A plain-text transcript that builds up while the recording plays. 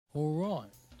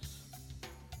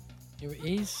Here it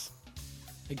is.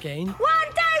 Again. 1, 2, 3, 4!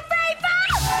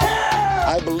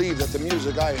 I believe that the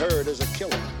music I heard is a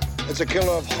killer. It's a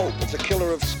killer of hope. It's a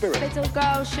killer of spirit. Little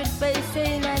girls should be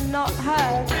seen and not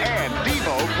heard. And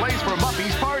Devo plays for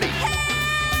Muffy's Party.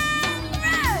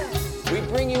 We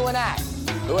bring you an act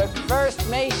who at first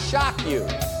may shock you.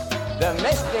 The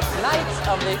Mystic Knights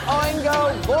of the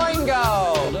Oingo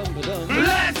Boingo.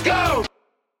 Let's go!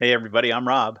 Hey everybody, I'm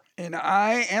Rob. And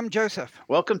I am Joseph.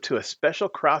 Welcome to a special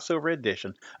crossover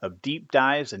edition of Deep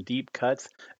Dives and Deep Cuts,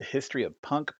 a history of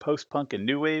punk, post-punk, and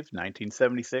new wave,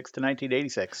 1976 to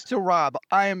 1986. So Rob,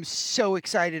 I am so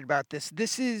excited about this.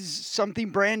 This is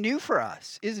something brand new for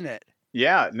us, isn't it?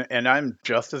 Yeah, and I'm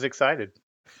just as excited.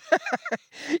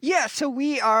 Yeah, so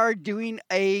we are doing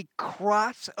a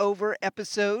crossover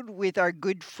episode with our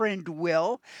good friend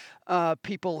Will.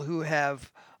 People who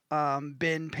have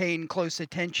been paying close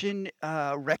attention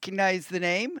recognize the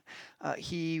name.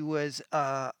 He was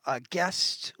a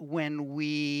guest when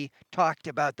we talked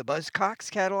about the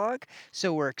Buzzcocks catalog,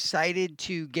 so we're excited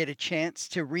to get a chance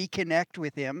to reconnect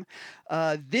with him.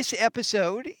 This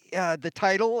episode, the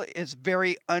title is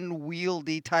very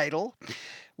unwieldy title,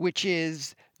 which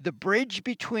is The Bridge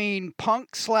Between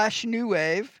Punk/New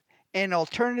Wave and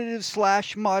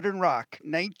Alternative/Modern Rock,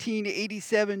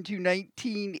 1987 to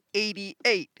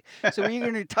 1988. So we're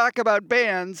going to talk about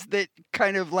bands that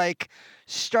kind of like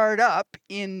start up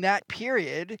in that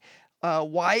period.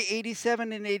 Why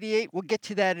 87 and 88? We'll get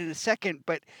to that in a second,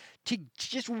 but to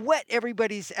just whet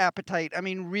everybody's appetite. I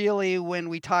mean, really, when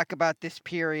we talk about this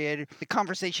period, the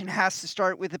conversation has to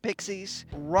start with the Pixies.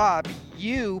 Rob,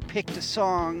 you picked a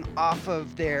song off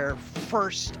of their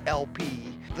first LP.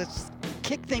 Let's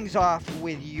kick things off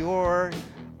with your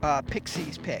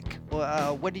Pixies pick.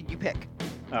 What did you pick?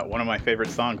 One of my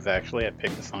favorite songs, actually. I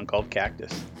picked a song called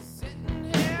Cactus.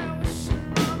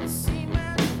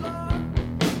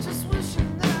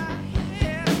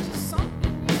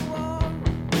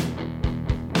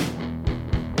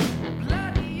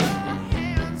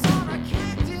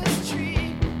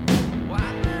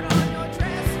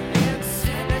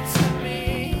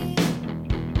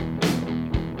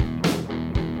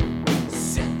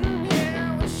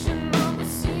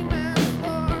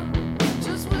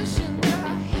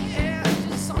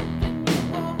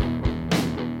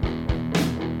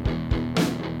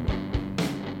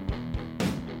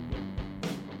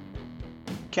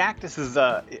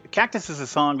 Cactus is a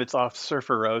song that's off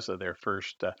Surfer Rosa, their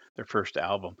first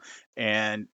album,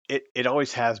 and it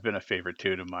always has been a favorite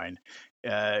tune of mine.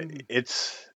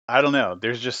 It's, I don't know,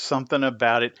 there's just something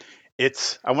about it.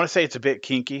 I want to say it's a bit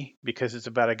kinky because it's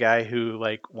about a guy who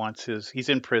like he's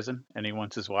in prison and he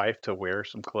wants his wife to wear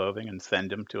some clothing and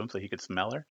send him to him so he could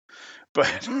smell her.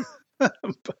 But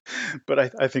but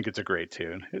I think it's a great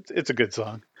tune. It's a good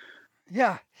song.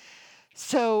 Yeah.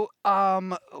 So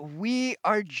we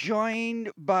are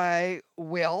joined by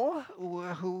Will,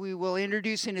 who we will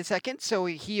introduce in a second. So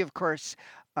he, of course,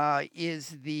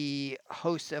 is the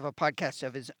host of a podcast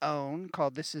of his own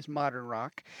called This Is Modern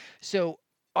Rock. So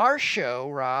our show,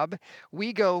 Rob,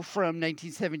 we go from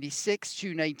 1976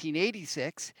 to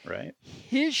 1986. Right.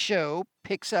 His show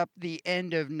picks up the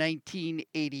end of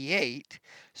 1988.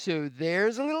 So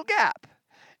there's a little gap.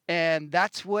 And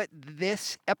that's what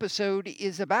this episode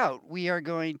is about. We are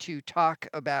going to talk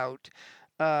about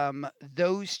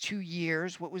those 2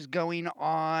 years, what was going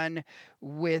on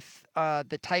with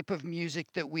the type of music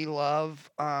that we love,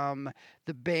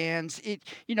 the bands. It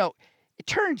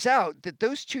turns out that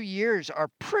those 2 years are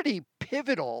pretty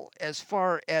pivotal as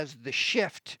far as the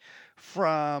shift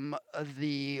from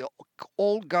the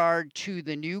old guard to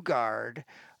the new guard.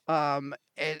 And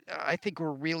I think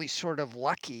we're really sort of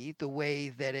lucky the way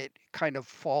that it kind of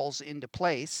falls into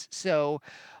place. So,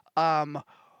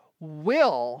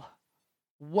 Will,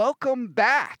 welcome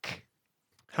back.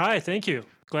 Hi, thank you.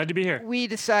 Glad to be here. We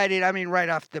decided, right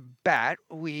off the bat,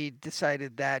 we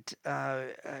decided that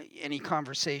any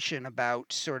conversation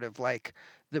about sort of like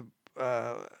the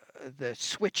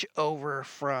switch over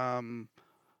from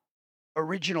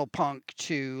original punk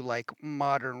to like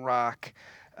modern rock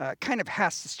kind of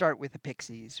has to start with the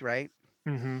Pixies, right?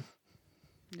 Mm-hmm.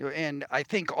 And I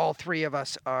think all three of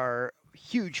us are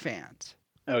huge fans.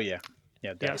 Oh yeah.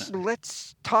 Yeah, definitely. Yes.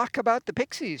 Let's talk about the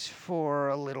Pixies for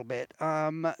a little bit.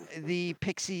 The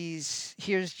Pixies,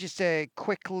 here's just a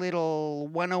quick little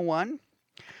 101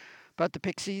 about the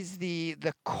Pixies. The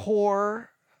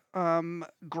core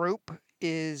group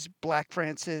is Black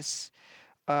Francis,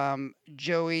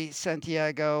 Joey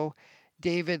Santiago,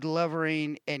 David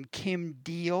Lovering, and Kim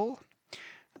Deal.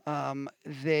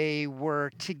 They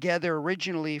were together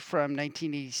originally from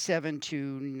 1987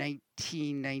 to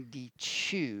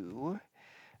 1992.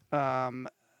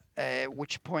 At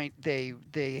which point they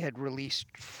had released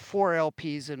 4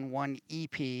 LPs and 1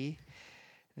 EP.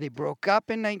 They broke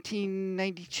up in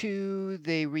 1992.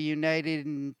 They reunited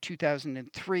in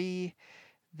 2003.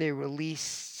 They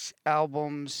released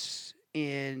albums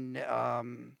in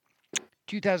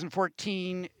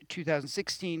 2014,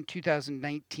 2016,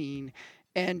 2019,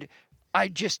 and I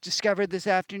just discovered this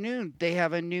afternoon they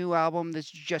have a new album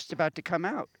that's just about to come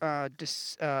out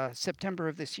September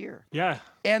of this year. Yeah.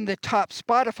 And the top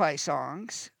Spotify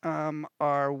songs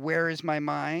are Where Is My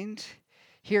Mind,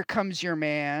 Here Comes Your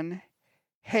Man,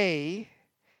 Hey,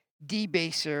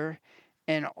 Debaser,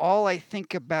 and All I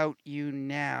Think About You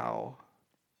Now.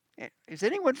 Is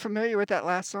anyone familiar with that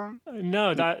last song? No,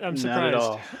 I'm Not at surprised.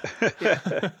 all.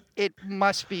 It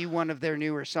must be one of their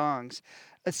newer songs.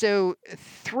 So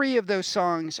 3 of those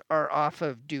songs are off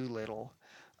of Doolittle,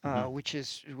 which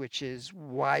is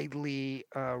widely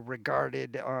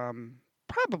regarded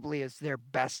probably as their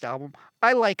best album.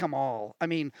 I like them all. I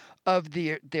mean, of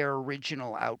their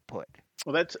original output.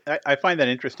 Well, I find that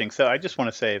interesting. So I just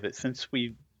want to say that since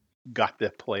we got the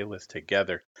playlist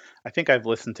together, I think I've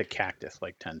listened to Cactus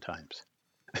like 10 times.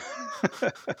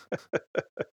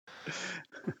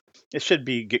 It should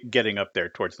be getting up there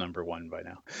towards number 1 by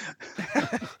now.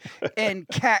 And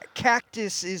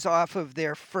Cactus is off of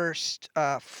their first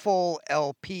full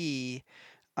LP,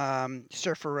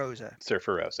 Surfer Rosa.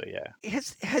 Surfer Rosa, yeah.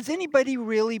 Has anybody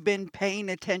really been paying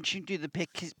attention to the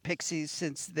Pixies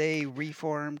since they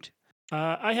reformed?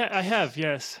 I have,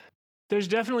 yes. There's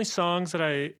definitely songs that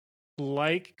I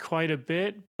like quite a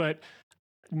bit, but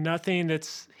nothing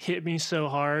that's hit me so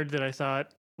hard that I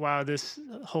thought, wow, this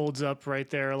holds up right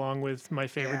there along with my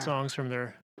favorite songs from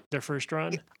their first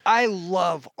run. I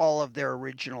love all of their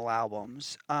original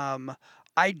albums.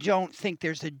 I don't think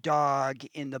there's a dog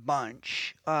in the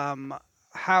bunch.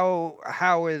 How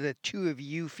are the two of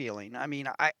you feeling? I mean,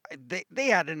 they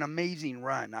had an amazing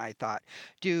run, I thought.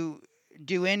 Do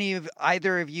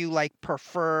either of you like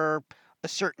prefer a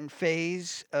certain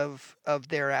phase of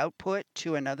their output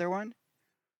to another one?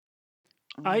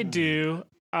 I do.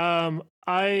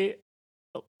 I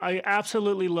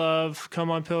absolutely love Come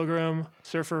On Pilgrim,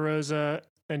 Surfer Rosa,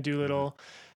 and Doolittle.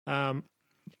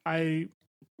 I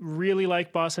really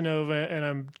like Bossa Nova, and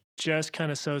I'm just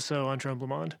kind of so-so on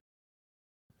Tremblement.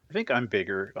 I think I'm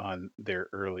bigger on their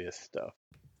earliest stuff.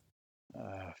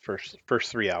 First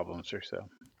 3 albums or so.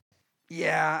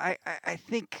 Yeah, I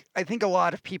think a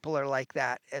lot of people are like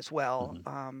that as well.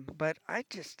 But I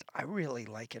really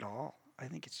like it all. I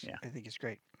think it's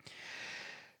great.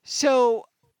 So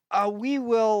we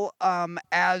will,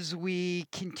 as we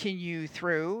continue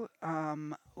through,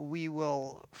 we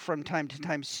will from time to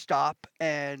time stop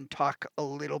and talk a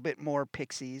little bit more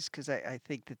Pixies because I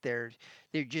think that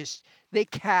they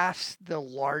cast the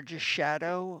largest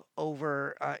shadow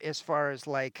over as far as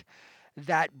like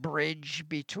that bridge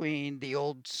between the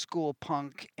old school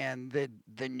punk and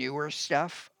the newer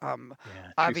stuff.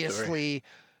 Obviously.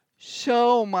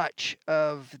 So much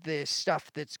of the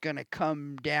stuff that's going to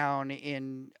come down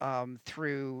in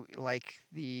through like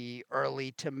the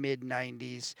early to mid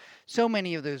 90s, so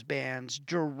many of those bands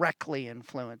directly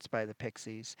influenced by the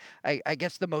Pixies. I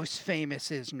guess the most famous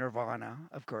is Nirvana,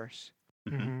 of course.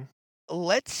 Mm-hmm.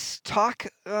 Let's talk.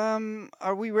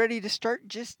 Are we ready to start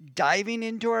just diving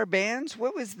into our bands?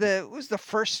 What was the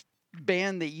first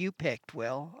band that you picked,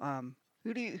 Will?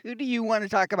 Who do you want to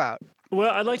talk about? Well,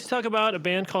 I'd like to talk about a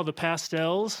band called the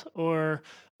Pastels, or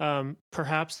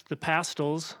perhaps the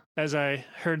Pastels, as I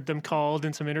heard them called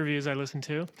in some interviews I listened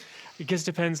to. It just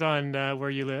depends on where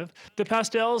you live. The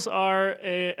Pastels are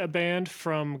a band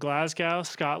from Glasgow,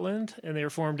 Scotland, and they were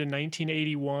formed in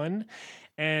 1981.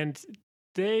 And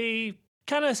they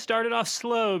kind of started off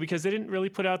slow because they didn't really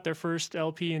put out their first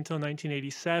LP until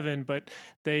 1987, but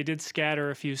they did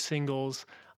scatter a few singles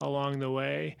along the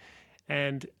way.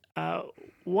 And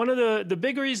one of the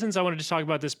big reasons I wanted to talk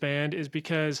about this band is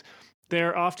because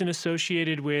they're often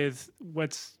associated with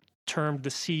what's termed the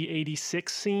C86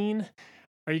 scene.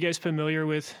 Are you guys familiar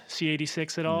with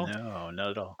C86 at all? No,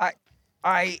 not at all.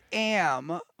 I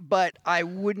am, but I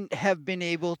wouldn't have been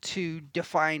able to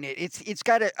define it. It's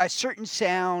got a certain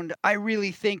sound. I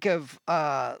really think of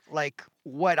like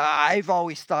what I've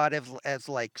always thought of as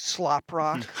like slop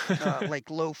rock, like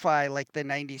lo-fi, like the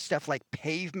 90s stuff. Like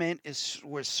Pavement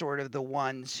was sort of the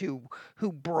ones who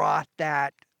brought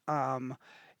that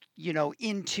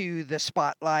into the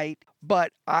spotlight.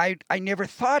 But I never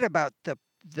thought about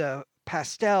the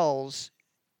Pastels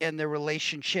and the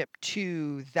relationship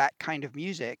to that kind of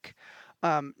music.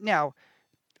 Now,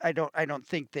 I don't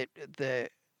think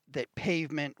that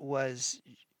Pavement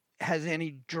has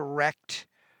any direct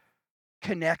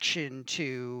connection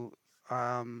to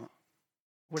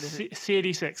what is it?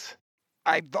 C86.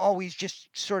 I've always just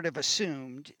sort of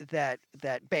assumed that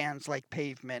bands like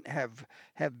Pavement have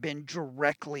been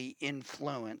directly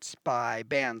influenced by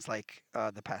bands like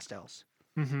the Pastels.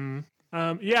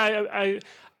 Yeah,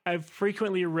 I've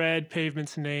frequently read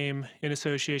Pavement's name in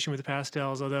association with the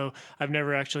Pastels, although I've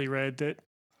never actually read that,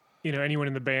 anyone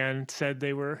in the band said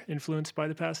they were influenced by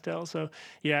the Pastels. So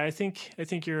yeah, I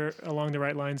think you're along the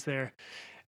right lines there.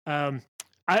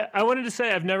 I wanted to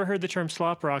say I've never heard the term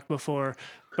slop rock before,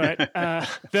 but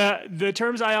the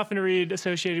terms I often read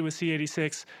associated with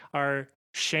C86 are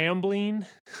shambling.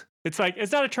 It's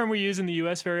not a term we use in the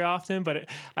U.S. very often, but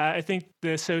I think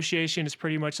the association is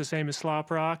pretty much the same as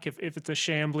slop rock. If it's a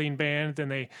shambling band, then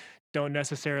they don't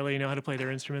necessarily know how to play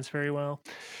their instruments very well.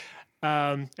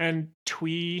 And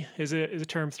twee is a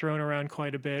term thrown around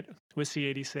quite a bit with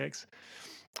C86.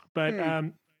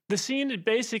 But the scene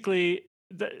basically,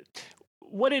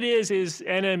 what it is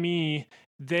NME,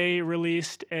 they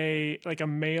released a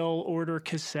mail order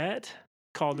cassette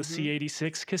called the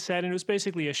C86 cassette, and it was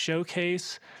basically a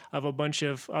showcase of a bunch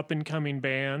of up-and-coming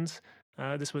bands.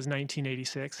 This was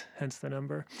 1986, hence the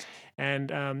number. And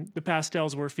the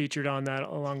Pastels were featured on that,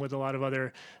 along with a lot of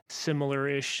other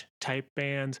similar-ish type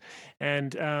bands.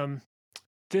 And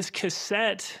this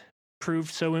cassette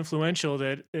proved so influential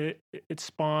that it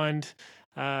spawned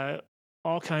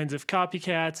all kinds of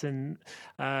copycats and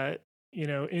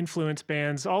influence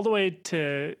bands all the way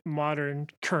to modern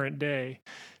current day.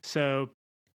 So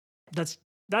that's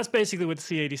basically what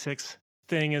the C86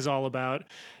 thing is all about.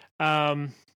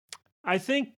 I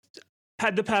think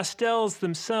the Pastels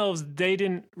themselves, they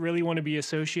didn't really want to be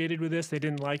associated with this. They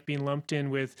didn't like being lumped in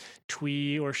with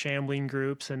twee or shambling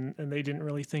groups, and they didn't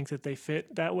really think that they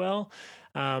fit that well.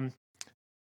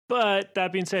 But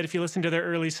that being said, if you listen to their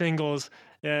early singles,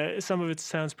 some of it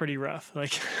sounds pretty rough.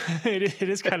 It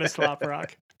is kind of slop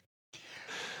rock.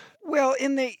 Well,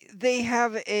 and they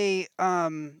have a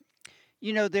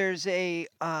there's a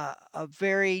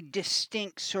very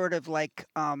distinct sort of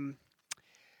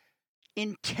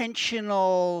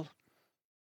intentional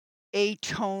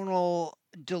atonal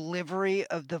delivery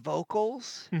of the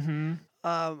vocals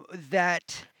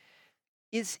that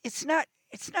it's not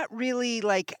really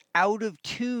out of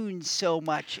tune so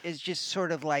much as just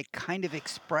sort of kind of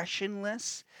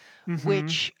expressionless,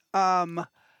 which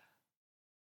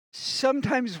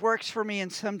sometimes works for me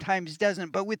and sometimes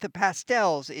doesn't. But with the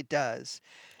Pastels, it does.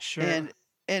 Sure.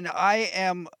 And I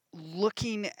am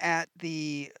looking at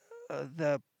the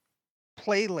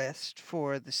playlist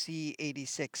for the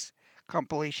C86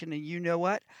 compilation, and you know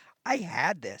what? I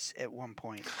had this at one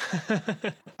point.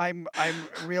 I'm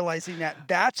realizing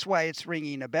that's why it's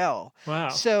ringing a bell. Wow.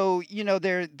 So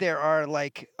there are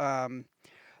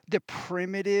the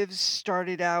Primitives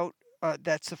started out.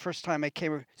 That's the first time I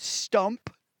came. Stump.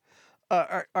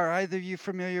 Are either of you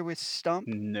familiar with Stump?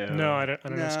 No, I don't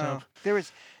know Stump. There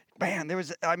was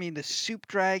the Soup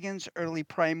Dragons, early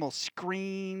Primal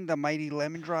Scream, the Mighty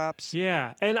Lemon Drops.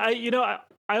 Yeah, and I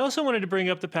also wanted to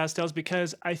bring up the Pastels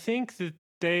because I think that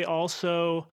they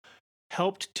also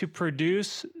helped to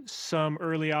produce some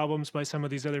early albums by some of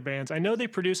these other bands. I know they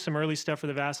produced some early stuff for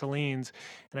the Vaselines,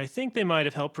 and I think they might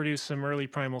have helped produce some early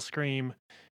Primal Scream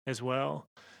as well.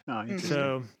 Oh,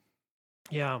 so,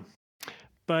 yeah.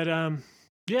 But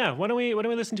yeah, why don't we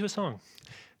listen to a song?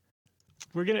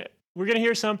 We're gonna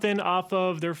hear something off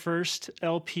of their first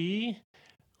LP,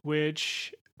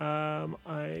 which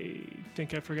I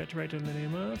think I forgot to write down the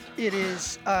name of. It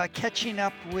is Catching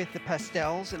Up with the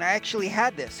Pastels, and I actually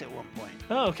had this at one point.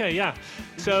 Oh, okay, yeah.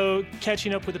 So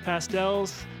Catching Up with the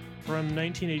Pastels from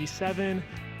 1987,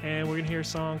 and we're gonna hear a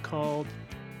song called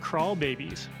Crawl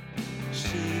Babies.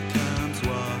 She comes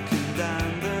walking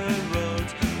down the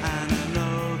road, and I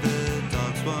know the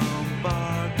dogs won't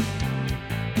bark.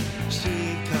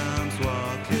 She comes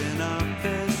walking up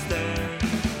the stairs.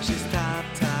 She's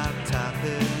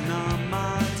tapping on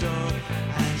my door,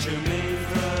 and your main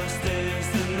thrust is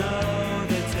to know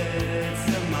that it's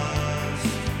a must.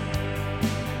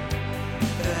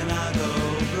 Then I go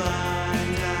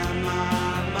blind, and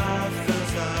my mouth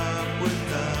fills up with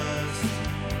dust.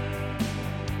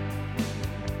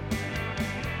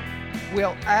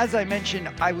 Well, as I mentioned,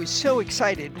 I was so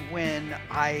excited when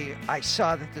I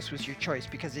saw that this was your choice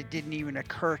because it didn't even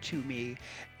occur to me,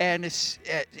 and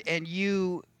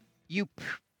you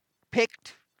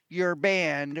picked your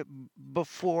band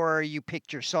before you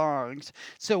picked your songs.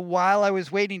 So while I was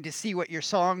waiting to see what your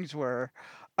songs were,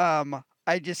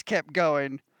 I just kept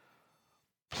going.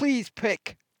 Please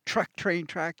pick Truck Train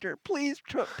Tractor. Please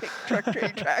pick Truck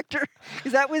Train Tractor,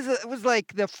 because it was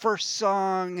like the first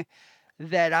song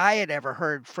that I had ever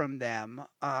heard from them,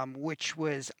 which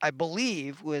was, I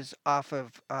believe, was off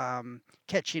of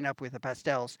Catching Up with the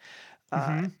Pastels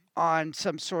on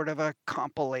some sort of a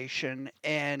compilation,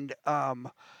 and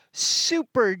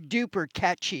super duper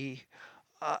catchy.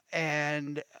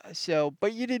 And so,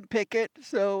 but you didn't pick it,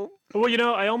 so. Well,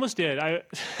 I almost did. I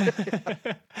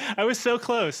I was so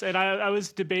close, and I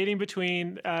was debating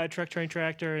between Truck Train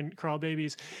Tractor and Crawl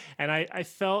Babies, and I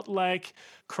felt like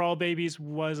Crawl Babies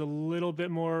was a little bit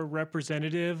more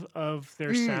representative of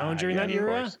their sound during that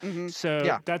era.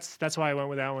 So that's why I went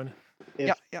with that one.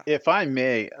 If I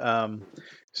may,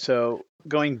 so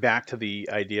going back to the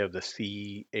idea of the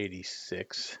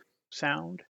C86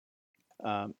 sound,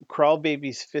 Crawl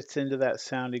Babies fits into that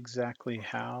sound exactly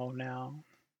how now?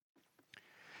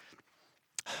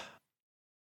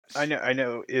 I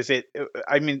know. Is it?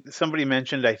 I mean, somebody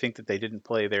mentioned, I think, that they didn't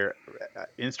play their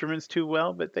instruments too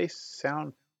well, but they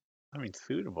sound,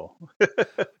 suitable.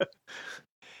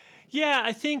 Yeah,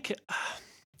 I think.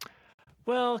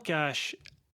 Well, gosh,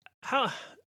 how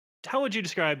would you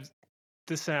describe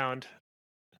the sound?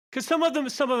 Because some of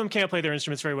them can't play their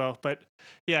instruments very well, but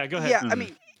yeah, go ahead. Yeah, I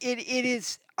mean, it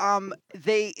is.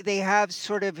 They have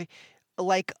sort of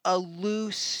like a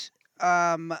loose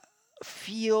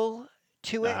feel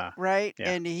to it, right?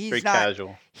 Yeah, and he's very not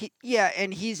casual.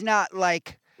 and he's not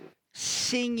like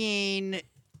singing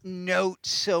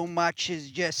notes so much as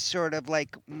just sort of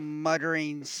like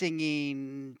muttering,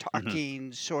 singing,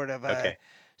 talking, sort of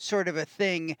a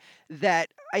thing that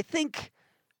I think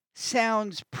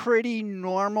sounds pretty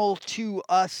normal to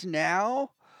us now.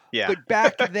 Yeah. But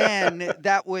back then,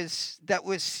 that was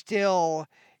still,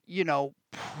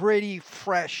 pretty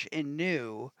fresh and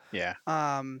new. Yeah.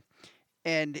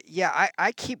 And yeah,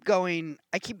 I keep going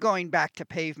back to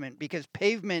Pavement because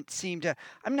Pavement seemed to.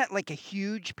 I'm not like a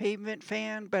huge Pavement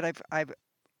fan, but I've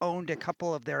owned a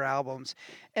couple of their albums,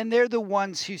 and they're the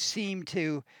ones who seem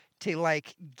to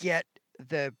like get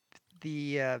the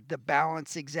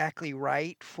balance exactly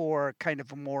right for kind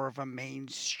of more of a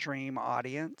mainstream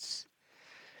audience.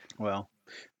 Well,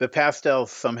 the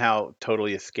Pastels somehow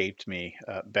totally escaped me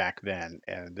back then,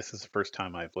 and this is the first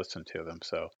time I've listened to them.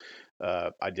 So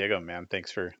I dig them, man.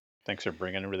 Thanks for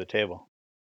bringing them to the table.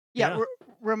 Yeah.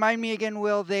 Remind me again,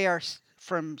 Will. They are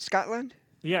from Scotland.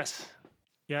 Yes.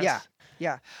 Yeah.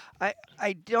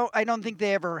 I don't think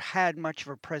they ever had much of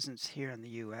a presence here in the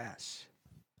U.S.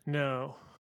 No,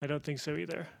 I don't think so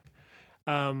either.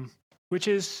 Which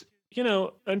is,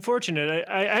 unfortunate.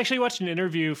 I actually watched an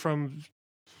interview from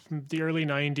the early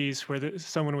 90s where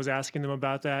someone was asking them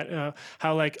about that,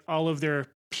 how like all of their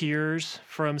peers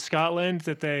from Scotland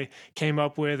that they came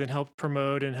up with and helped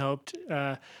promote and helped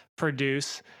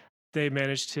produce, they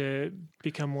managed to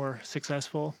become more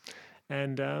successful.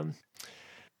 And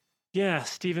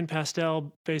Stephen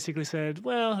Pastel basically said,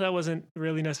 well, that wasn't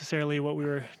really necessarily what we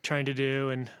were trying to do,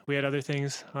 and we had other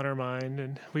things on our mind,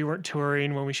 and we weren't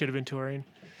touring when we should have been touring.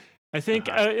 I think,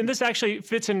 and this actually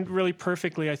fits in really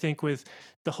perfectly, I think, with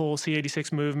the whole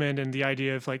C86 movement and the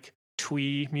idea of like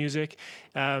twee music.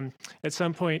 At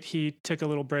some point, he took a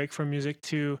little break from music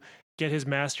to get his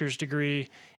master's degree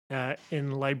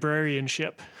in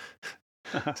librarianship.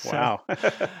 Wow.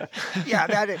 Yeah,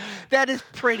 that is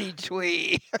pretty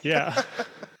twee. Yeah.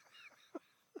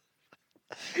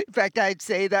 In fact, I'd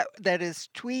say that is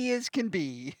twee as can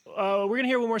be. We're going to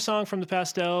hear one more song from the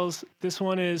Pastels. This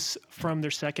one is from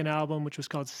their second album, which was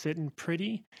called Sittin'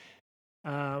 Pretty.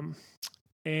 And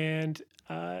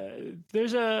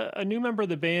there's a new member of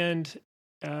the band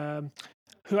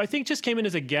who I think just came in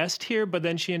as a guest here, but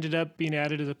then she ended up being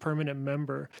added as a permanent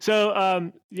member.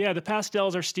 So, the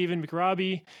Pastels are Stephen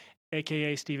McRobbie,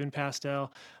 a.k.a. Stephen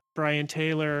Pastel, Brian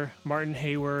Taylor, Martin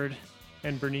Hayward,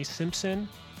 and Bernice Simpson.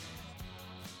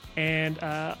 And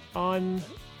on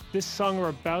this song we're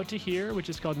about to hear, which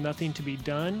is called Nothing to Be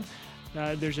Done,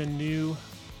 there's a new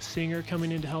singer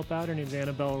coming in to help out. Her name's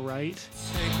Annabelle Wright.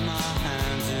 Take my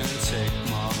hand and take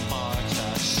my heart.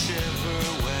 I shiver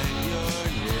when you're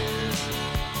near.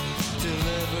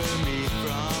 Deliver me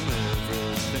from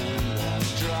everything that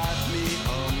drives me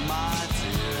home, my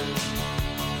dear.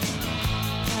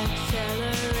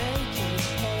 Accelerated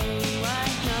pain,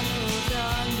 white knuckles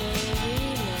on the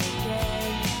wheel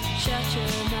again. Shut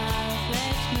your mouth,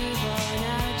 let's move on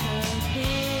out of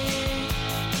here.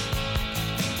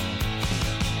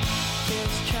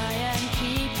 Just try and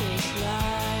keep it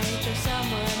light, or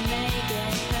someone may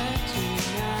get hurt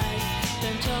tonight.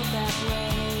 Don't talk that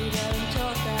way, don't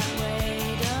talk that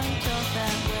way, don't talk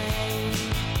that way.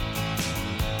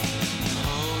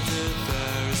 Hold it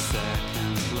there a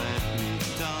second, let me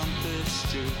dump this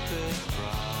stupid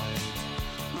pride.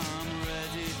 I'm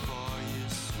ready for you,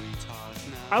 sweetheart.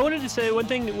 I wanted to say one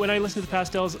thing when I listen to the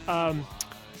Pastels.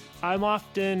 I'm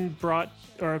often brought,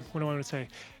 or what do I want to say?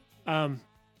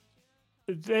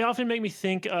 They often make me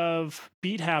think of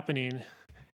Beat Happening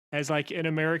as like an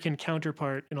American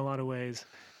counterpart in a lot of ways.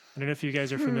 I don't know if you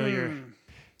guys are familiar.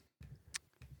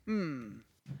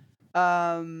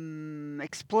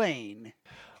 Explain.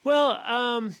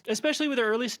 Well, especially with their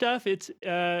early stuff, it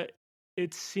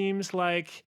seems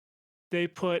like they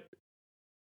put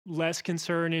less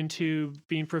concern into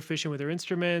being proficient with their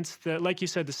instruments. That, like you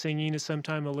said, the singing is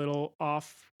sometimes a little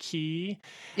off key.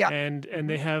 Yeah. And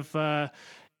they have,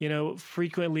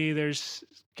 frequently there's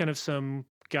kind of some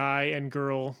guy and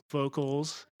girl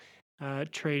vocals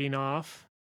trading off,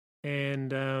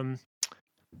 and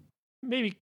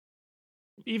maybe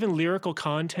even lyrical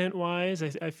content wise,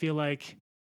 I feel like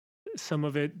some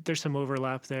of it, there's some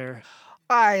overlap there.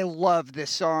 I love this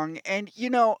song, and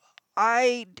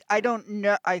I don't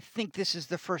know. I think this is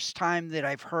the first time that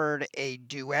I've heard a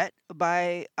duet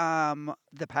by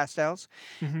the Pastels,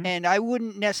 Mhm. and I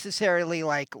wouldn't necessarily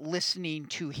like listening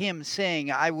to him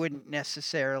sing. I wouldn't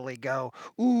necessarily go,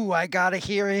 "Ooh, I gotta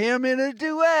hear him in a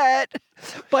duet,"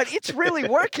 but it's really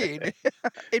working.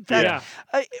 In fact,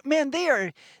 Yeah. man,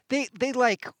 they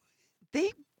like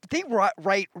they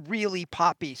write really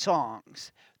poppy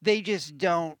songs. They just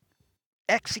don't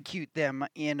execute them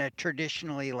in a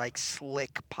traditionally like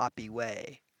slick poppy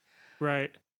way. Right.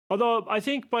 Although I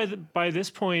think by this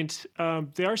point,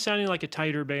 they are sounding like a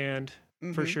tighter band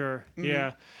for Mhm. sure. Mhm.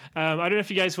 Yeah. I don't know if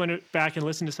you guys went back and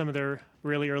listened to some of their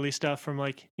really early stuff from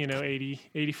like 80,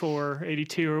 84,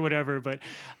 82 or whatever, but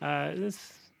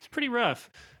it's pretty rough.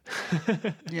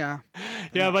 Yeah.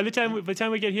 Yeah. By the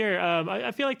time we get here,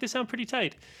 I feel like they sound pretty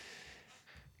tight.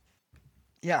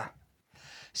 Yeah.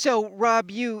 So,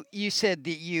 Rob, you said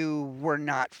that you were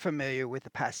not familiar with the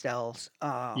Pastels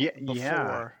Yeah,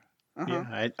 before.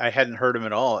 yeah. I hadn't heard them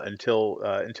at all until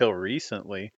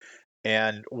recently.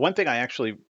 And one thing I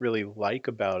actually really like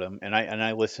about them, and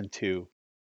I listen to,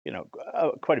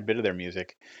 quite a bit of their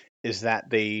music, is that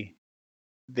they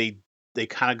they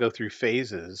kind of go through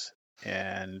phases,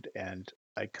 and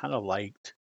I kind of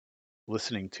liked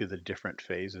listening to the different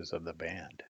phases of the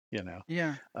band, Yeah.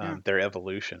 Yeah. their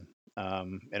evolution.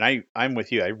 And I'm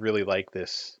with you. I really like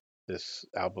this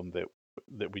album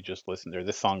that we just listened, or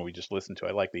this song we just listened to.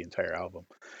 I like the entire album.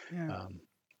 Yeah.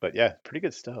 But yeah, pretty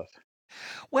good stuff.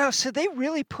 Wow. So they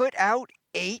really put out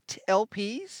 8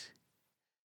 LPs?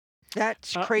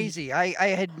 That's Uh, y- crazy. I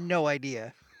had no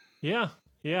idea. yeah.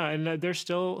 Yeah. And they're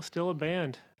still a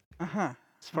band Uh-huh.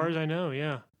 as far as I know.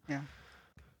 Yeah. Yeah.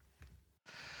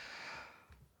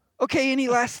 Okay, any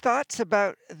last thoughts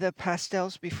about the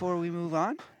Pastels before we move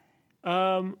on?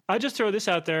 I just throw this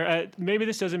out there. Maybe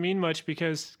this doesn't mean much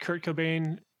because Kurt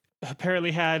Cobain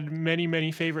apparently had many,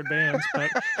 many favorite bands, but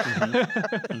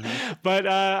but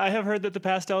I have heard that the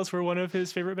Pastels were one of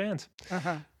his favorite bands.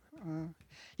 Uh-huh.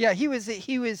 Yeah, he was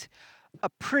a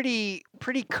pretty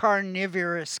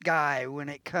carnivorous guy when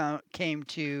it came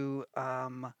to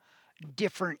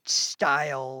different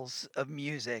styles of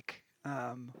music,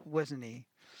 wasn't he?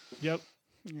 Yep.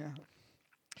 Yeah.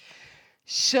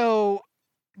 So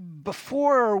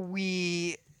before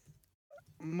we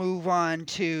move on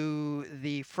to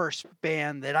the first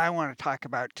band that I want to talk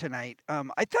about tonight,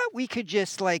 I thought we could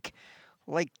just like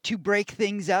to break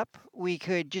things up, we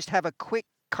could just have a quick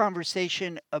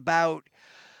conversation about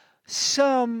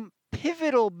some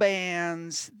pivotal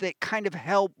bands that kind of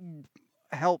help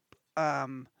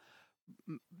um,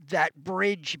 that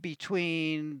bridge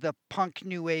between the punk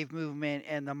new wave movement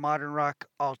and the modern rock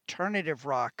alternative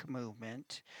rock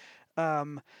movement.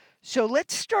 So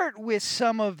let's start with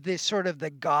some of the sort of the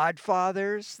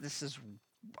Godfathers. This is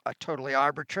a totally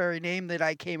arbitrary name that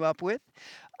I came up with.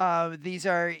 These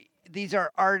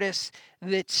are artists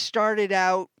that started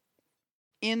out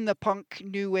in the punk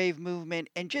new wave movement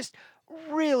and just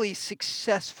really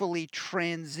successfully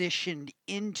transitioned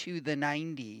into the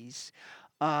 90s,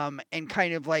 and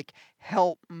kind of like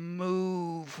help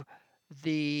move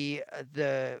the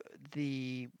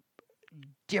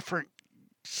different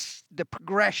the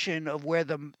progression of where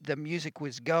the music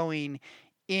was going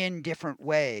in different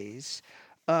ways.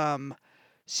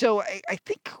 So I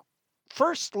think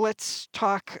first let's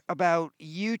talk about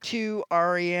U2,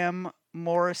 REM,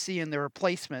 Morrissey, and the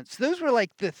Replacements. Those were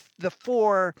like the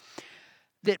 4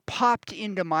 that popped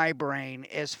into my brain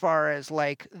as far as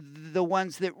like the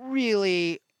ones that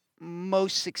really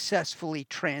most successfully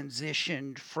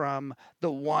transitioned from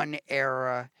the one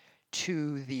era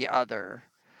to the other.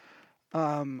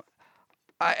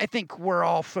 I think we're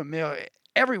all familiar.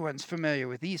 everyone's familiar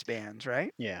with these bands,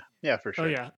 right? Yeah, yeah, for Oh sure.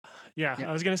 yeah, yeah. Yeah.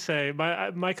 I was gonna say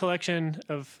my collection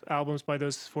of albums by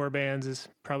those four bands is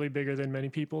probably bigger than many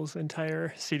people's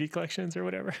entire CD collections or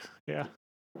whatever. Yeah.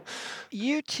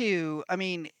 U2, I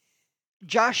mean,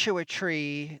 Joshua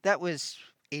Tree, that was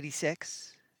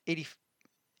 86, 80,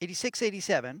 86,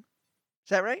 87. Is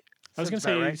that right? I was gonna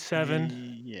Sounds about say right.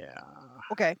 87. Yeah.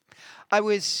 Okay. I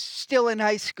was still in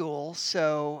high school,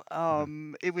 so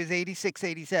it was 86,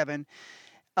 87.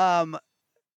 Um,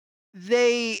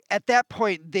 at that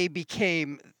point, they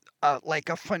became like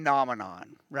a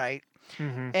phenomenon, right?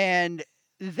 Mm-hmm. And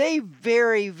they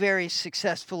very, very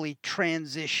successfully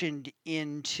transitioned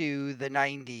into the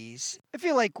 90s. I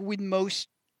feel like with most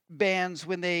bands,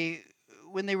 when they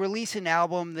release an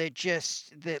album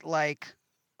that like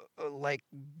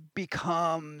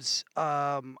becomes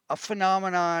a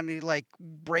phenomenon, it like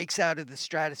breaks out of the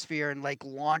stratosphere and like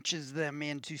launches them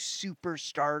into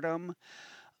superstardom.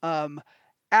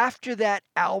 After that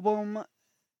album,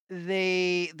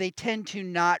 they tend to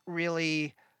not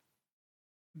really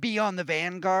be on the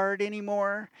vanguard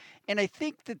anymore. And I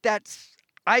think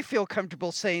I feel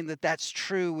comfortable saying that that's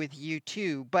true with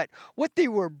U2. But what they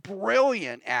were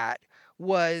brilliant at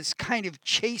was kind of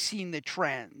chasing the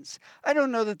trends. I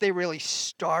don't know that they really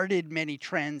started many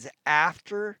trends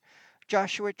after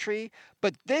Joshua Tree,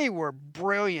 but they were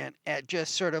brilliant at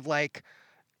just sort of like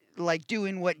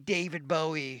doing what David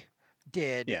Bowie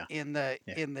did Yeah. in the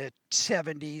Yeah.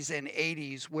 70s and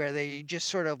 80s, where they just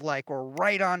sort of like were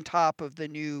right on top of the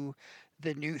new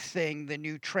thing, the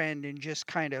new trend, and just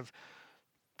kind of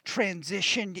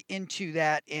transitioned into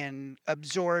that and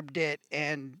absorbed it,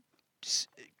 and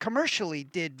commercially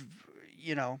did,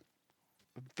 you know,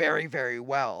 very, very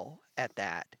well at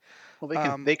that. Well,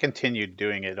 Um, they continued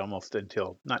doing it almost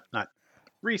until not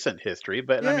recent history,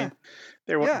 but I yeah, mean,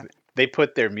 there were yeah. they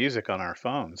put their music on our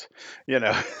phones, you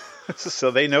know, so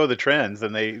they know the trends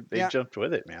and they Yeah. jumped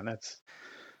with it, man. They're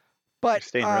But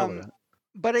staying relevant.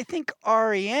 but I think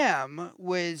REM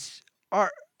was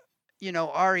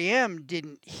REM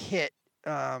didn't hit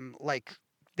like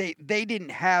they didn't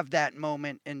have that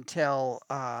moment until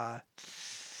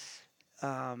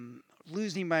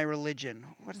Losing My Religion.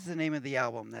 What is the name of the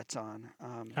album that's on?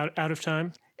 Out of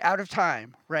time. Out of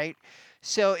Time, right?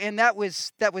 So, and that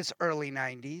was early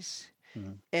 90s.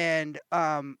 Mhm. And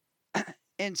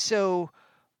and so,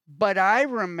 but I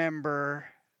remember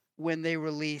when they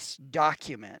released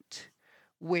Document,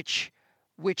 which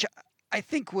I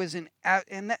think was and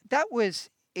that was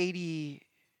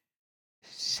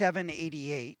 87,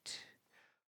 88.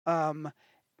 And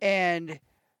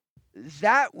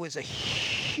that was a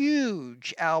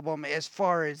huge album as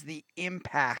far as the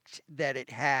impact that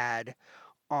it had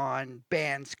on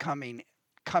bands coming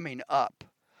up.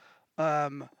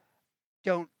 Don't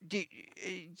do,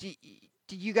 do,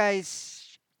 did you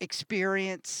guys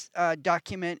experience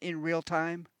Document in real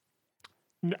time?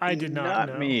 I did not Not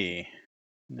know. me.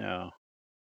 No.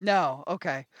 No.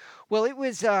 Okay. Well, it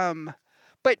was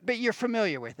but you're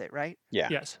familiar with it, right? Yeah.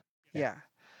 Yes. Yeah.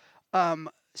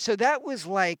 So that was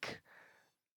like,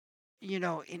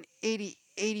 in 80,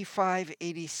 85,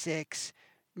 86,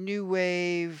 new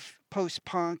wave,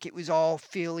 post-punk, it was all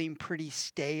feeling pretty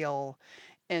stale.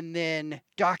 And then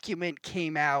Document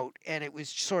came out and it was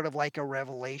sort of like a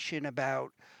revelation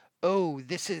about, oh,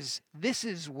 this is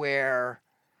where,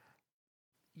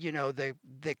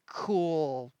 the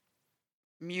cool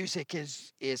music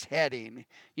is heading.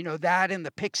 That and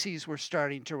the Pixies were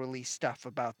starting to release stuff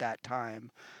about that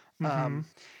time. Mm-hmm.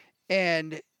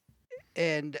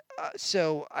 And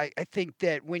so I think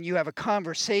that when you have a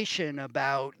conversation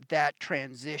about that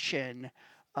transition,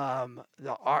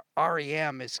 the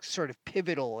REM is sort of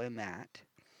pivotal in that.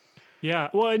 Yeah.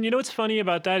 Well, and you know what's funny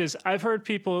about that is I've heard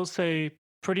people say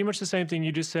pretty much the same thing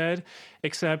you just said,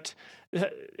 except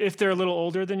if they're a little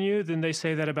older than you, then they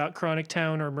say that about Chronic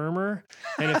Town or Murmur.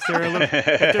 And if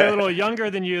they're a little younger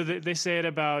than you, they say it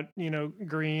about,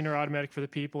 Green or Automatic for the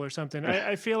People or something.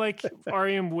 I feel like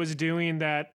REM was doing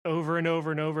that over and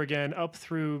over and over again up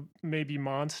through maybe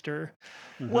Monster.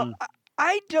 Well, Mhm.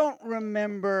 I don't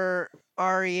remember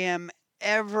REM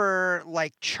ever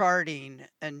like charting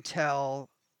until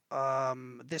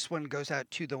This One Goes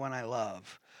Out to the One I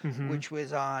Love, Mhm. which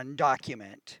was on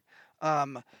Document.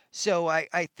 So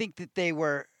I think that they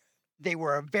were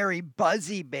a very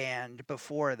buzzy band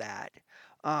before that.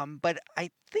 But I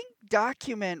think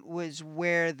Document was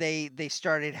where they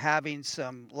started having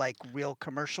some like real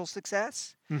commercial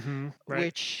success, Mm-hmm. Right.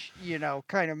 which,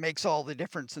 kind of makes all the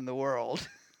difference in the world.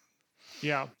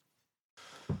 Yeah.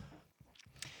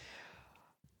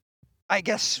 I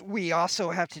guess we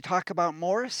also have to talk about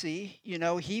Morrissey. You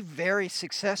know, he very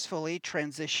successfully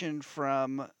transitioned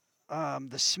from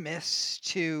the Smiths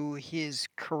to his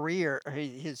career,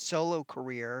 his solo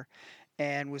career,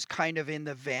 and was kind of in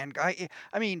the vanguard.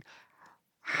 I mean,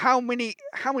 how many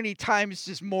times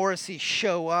does Morrissey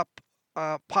show up,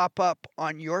 pop up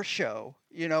on your show?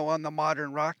 You know, on the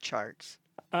modern rock charts.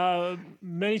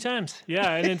 Many times,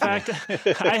 yeah. And in fact,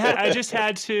 I just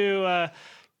had to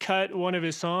cut one of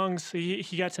his songs.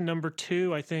 He got to number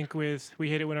 2, I think, with "We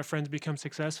Hate It When Our Friends Become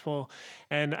Successful,"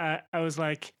 and I was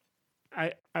like,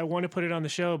 I want to put it on the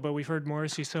show, but we've heard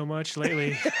Morrissey so much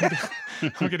lately.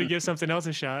 I'm gonna give something else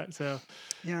a shot. So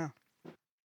Yeah.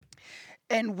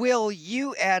 And Will,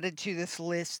 you added to this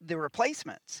list the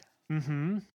Replacements.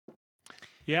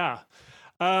 yeah,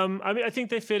 I mean, I think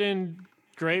they fit in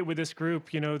great with this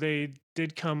group. You know, they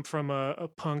did come from a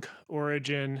punk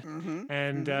origin, Mm-hmm.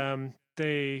 and Mm-hmm.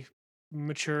 they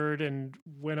matured and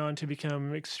went on to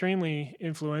become extremely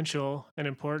influential and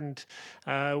important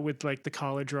with like the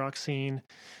college rock scene.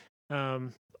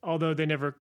 Although they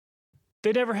never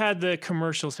had the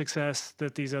commercial success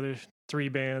that these other 3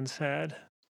 bands had.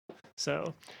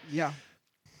 So Yeah.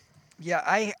 Yeah.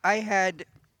 I had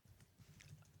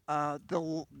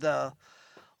the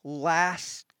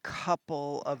last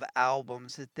couple of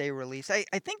albums that they released. I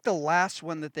think the last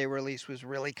one that they released was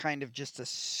really kind of just a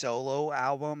solo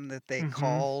album that they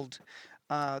called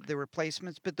The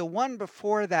Replacements. But the one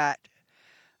before that,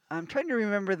 I'm trying to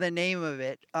remember the name of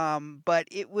it. But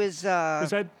it was was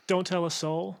that "Don't Tell a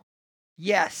Soul"?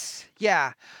 yes,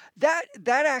 yeah. That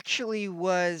actually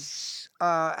was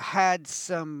had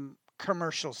some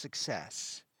commercial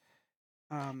success.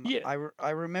 Yeah, I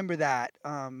remember that.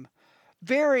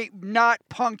 Very not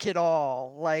punk at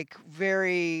all, like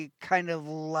very kind of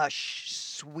lush,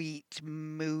 sweet,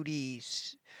 moody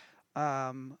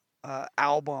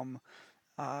album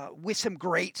with some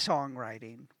great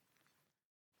songwriting.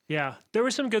 yeah. There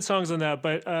were some good songs on that,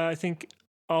 but I think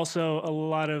also a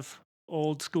lot of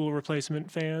old school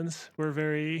Replacement fans were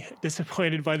very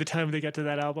disappointed by the time they got to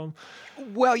that album.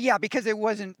 Well, yeah, because it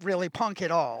wasn't really punk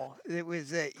at all. It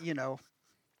was, you know,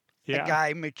 a Yeah,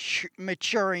 guy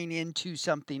maturing into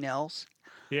something else.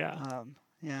 yeah.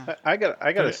 Yeah. I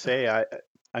gotta But say,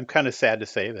 I'm kind of sad to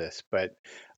say this, but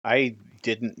I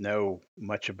didn't know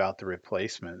much about the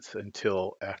Replacements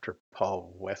until after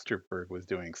Paul Westerberg was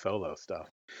doing solo stuff,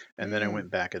 and then I Mm,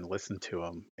 went back and listened to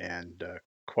them and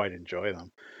quite enjoy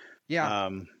them. yeah.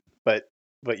 Um,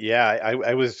 but yeah,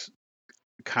 I was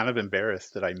kind of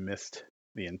embarrassed that I missed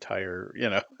the entire,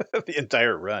 the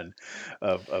entire run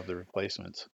of the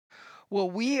Replacements. Well,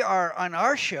 we are on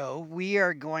our show. We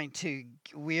are going to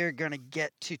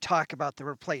get to talk about the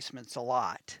Replacements a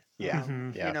lot. Yeah,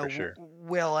 You yeah, know, for sure.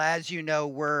 Will, as you know,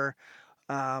 we're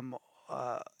um,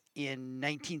 uh, in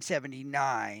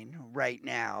 1979 right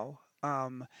now,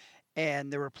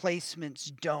 and the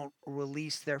Replacements don't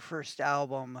release their first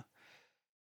album.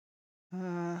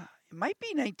 It might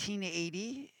be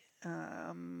 1980.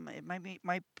 It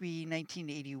might be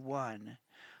 1981.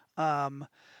 Um,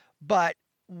 but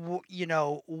you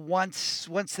know, once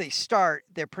they start,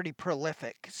 they're pretty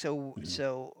prolific. So Mhm.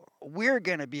 we're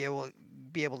gonna be able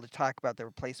to talk about the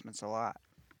Replacements a lot.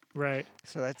 right.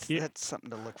 So that's Yeah. that's something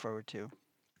to look forward to.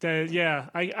 Yeah,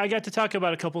 I got to talk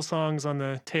about a couple songs on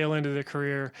the tail end of their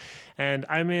career, and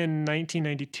I'm in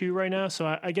 1992 right now, so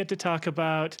I get to talk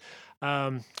about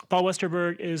Paul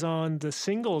Westerberg is on the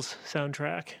Singles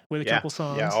soundtrack with a Yeah, couple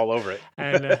yeah, songs, all over it.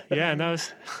 and yeah, and that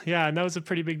was and that was a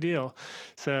pretty big deal.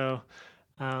 So,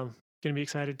 gonna be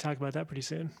excited to talk about that pretty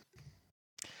soon.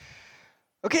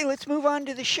 Okay, let's move on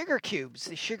to the Sugar Cubes.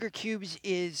 The Sugar Cubes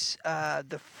is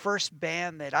the first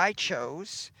band that I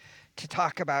chose to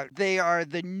talk about. They are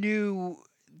the new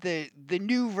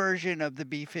version of the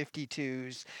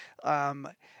B-52s.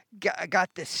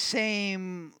 Got the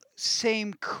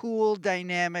same cool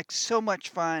dynamics, so much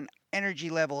fun. Energy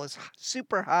level is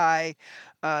super high.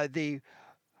 The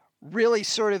really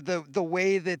sort of the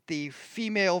way that the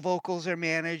female vocals are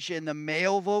managed and the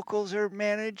male vocals are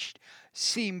managed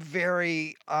seem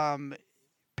very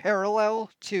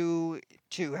parallel to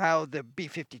how the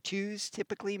B-52s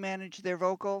typically manage their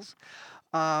vocals.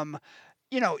 Um,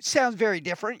 you know, it sounds very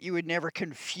different. You would never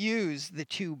confuse the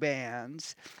two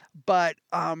bands, but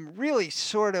really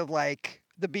sort of like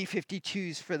the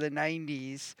B-52s for the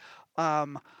 90s.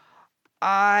 Um,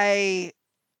 I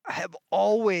have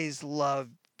always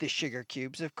loved the Sugar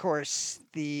Cubes. Of course,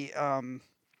 the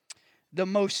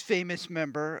most famous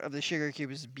member of the Sugar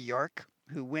Cubes is Bjork,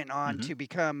 who went on Hmm. to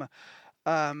become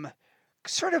um,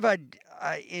 sort of a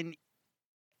in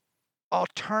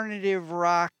alternative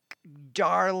rock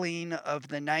darling of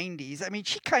the 90s. I mean,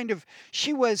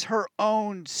 she was her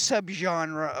own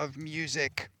subgenre of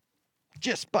music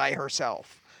just by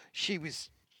herself. She was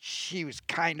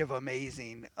kind of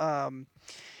amazing.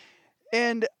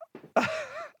 And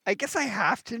I guess I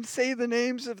have to say the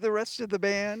names of the rest of the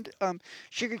band.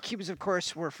 Sugar Cubes, of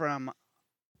course, were from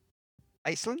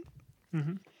Iceland.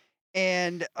 Hmm.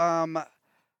 And I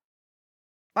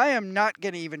am not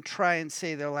going to even try and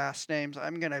say their last names.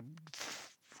 I'm going to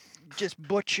just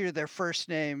butcher their first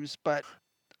names, but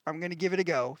I'm going to give it a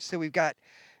go. So we've got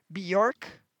Björk,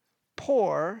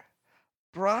 Por,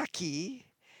 Braki,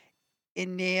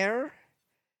 Iner,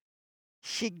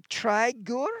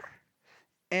 Sigtryggur,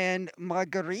 and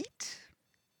Marguerite.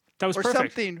 That was or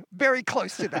perfect. something very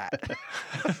close to that.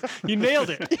 You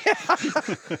nailed it.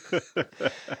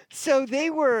 So they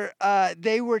were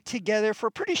together for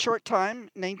a pretty short time,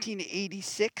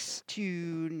 1986 to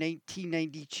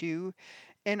 1992,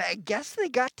 and I guess they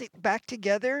got back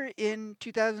together in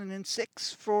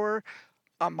 2006 for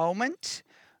a moment.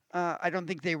 I don't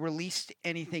think they released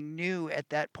anything new at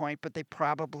that point, but they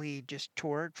probably just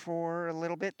toured for a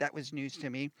little bit. That was news to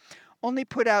me. Only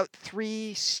put out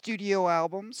 3 studio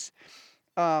albums.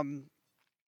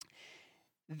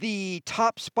 The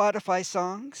top Spotify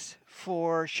songs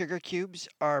for Sugar Cubes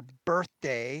are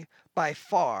Birthday by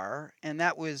far, and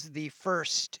that was the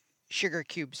first Sugar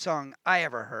Cube song I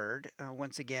ever heard.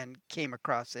 Once again, came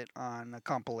across it on a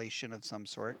compilation of some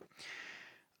sort.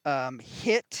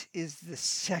 Hit is the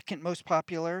second most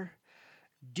popular.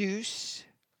 Deuce,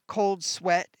 Cold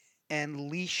Sweat, and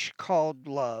Leash Called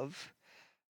Love.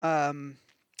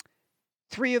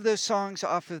 3 of those songs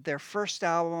off of their first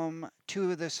album,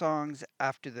 2 of the songs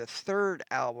after the third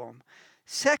album.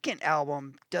 Second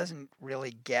album doesn't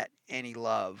really get any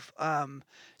love.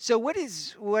 So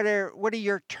what's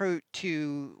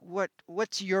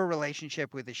your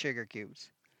relationship with the Sugar Cubes?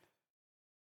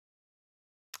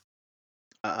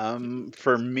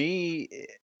 For me,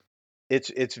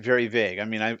 it's very vague. I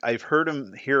mean, I've heard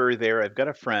them here or there. I've got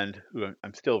a friend who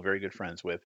I'm still very good friends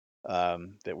with, that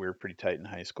we were pretty tight in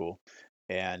high school,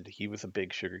 and he was a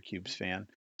big Sugar Cubes fan.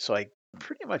 So I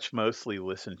pretty much mostly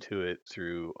listened to it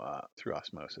through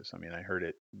osmosis. I mean, I heard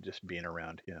it just being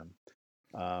around him.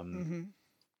 Mm-hmm.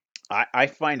 I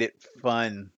find it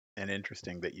fun and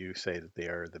interesting that you say that they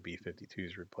are the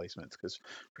B-52's replacements, because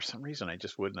for some reason I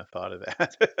just wouldn't have thought of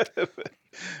that.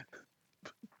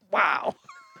 Wow.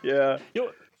 Yeah,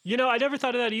 You know, I never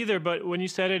thought of that either, but when you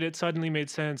said it, it suddenly made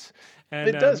sense. And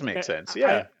it does make sense.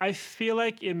 Yeah. I feel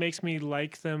like it makes me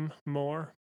like them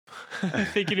more.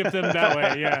 Thinking of them that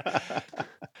way, yeah.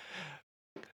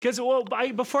 Because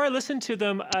before I listened to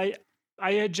them, I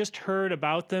had just heard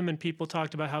about them and people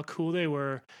talked about how cool they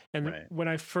were. And Right. when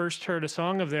I first heard a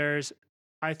song of theirs,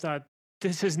 I thought,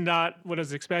 this is not what I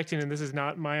was expecting, and this is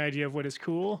not my idea of what is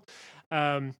cool.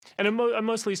 And I'm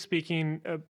mostly speaking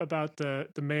about the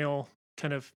male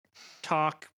kind of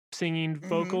talk, singing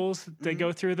vocals that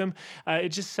go through them. It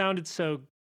just sounded so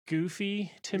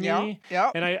goofy to me.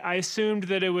 Yeah. And I assumed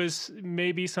that it was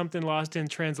maybe something lost in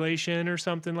translation or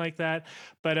something like that.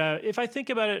 But if I think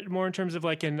about it more in terms of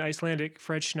like an Icelandic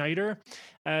Fred Schneider,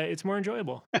 it's more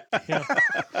enjoyable. Yeah.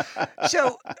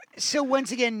 So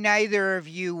once again, neither of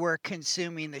you were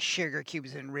consuming the Sugar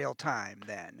Cubes in real time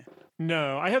then.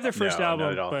 No, I have their first No, not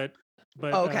album, at all.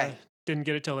 but Okay. didn't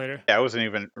get it till later. I wasn't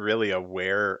even really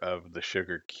aware of the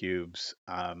Sugar Cubes.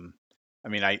 I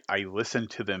mean, I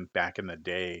listened to them back in the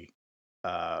day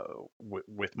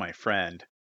with my friend,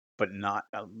 but not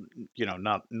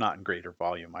not in greater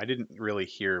volume. I didn't really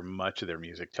hear much of their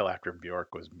music till after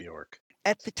Bjork was Bjork.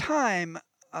 At the time,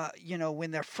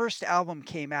 when their first album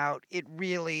came out, it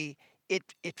really it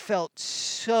felt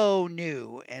so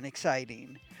new and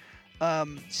exciting.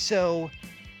 So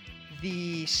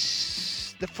the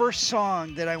first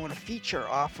song that I want to feature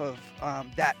off of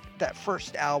that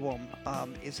first album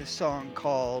is a song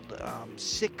called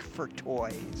 "Sick for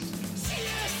Toys."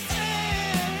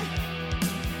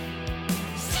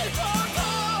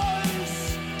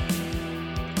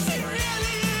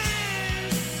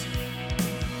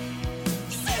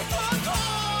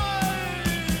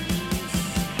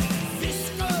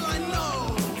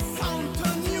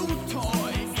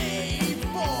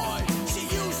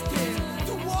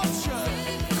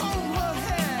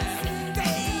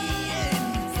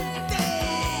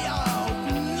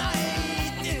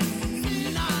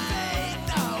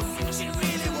 She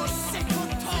really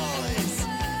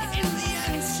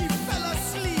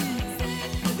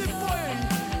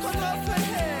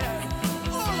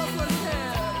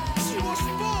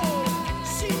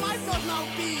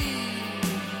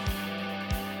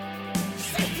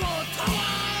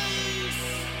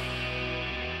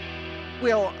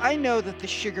Well, I know that the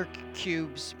Sugar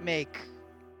Cubes make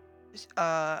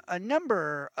a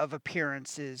number of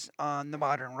appearances on the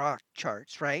modern rock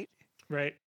charts, right?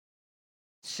 Right.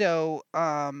 So,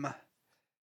 but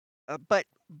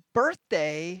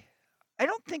Birthday, I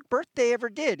don't think Birthday ever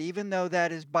did, even though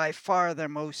that is by far their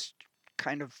most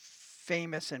kind of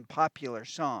famous and popular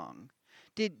song.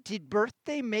 Did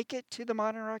Birthday make it to the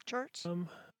modern rock charts?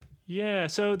 Yeah.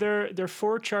 So their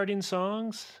 4 charting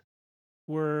songs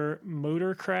were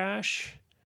Motor Crash,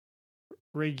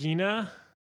 Regina,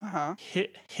 Uh-huh.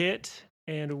 Hit,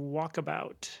 and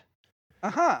Walkabout.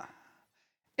 Uh-huh.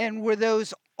 And were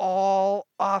those all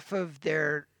off of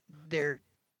their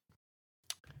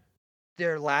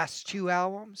last 2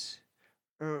 albums?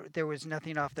 Or there was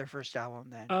nothing off their first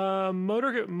album then?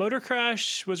 Motor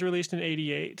Crash was released in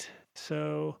 '88.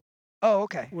 So Oh,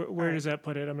 okay. where does that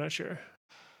put it? I'm not sure.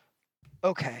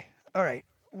 Okay. All right.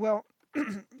 Well,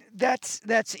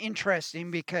 that's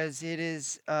interesting because it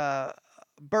is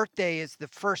Birthday is the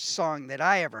first song that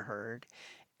I ever heard,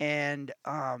 and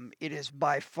it is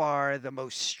by far the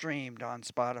most streamed on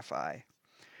Spotify.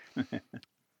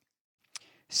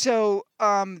 So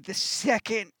the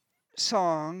second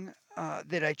song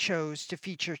that I chose to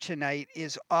feature tonight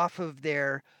is off of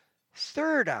their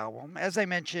third album. As I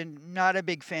mentioned, not a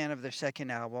big fan of their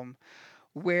second album,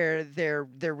 where they're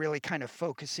really kind of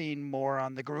focusing more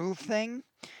on the groove thing.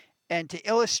 And to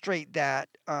illustrate that,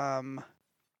 the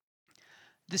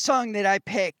song that I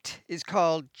picked is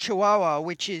called Chihuahua,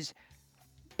 which is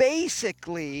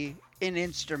basically an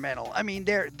instrumental. I mean,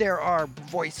 there are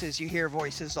voices, you hear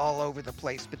voices all over the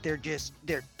place, but they're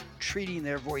treating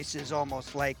their voices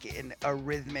almost like a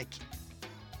rhythmic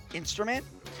instrument.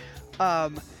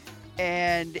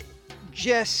 And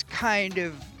just kind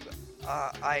of,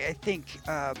 I think,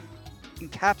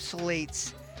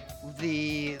 encapsulates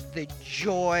the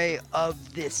joy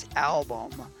of this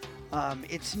album.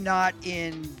 It's not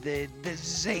in the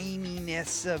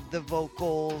zaniness of the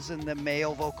vocals and the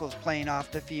male vocals playing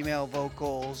off the female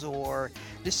vocals or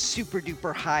the super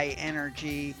duper high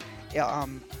energy.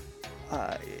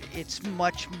 It's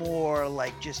much more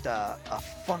like just a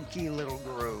funky little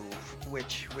groove,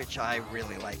 which I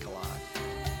really like a lot.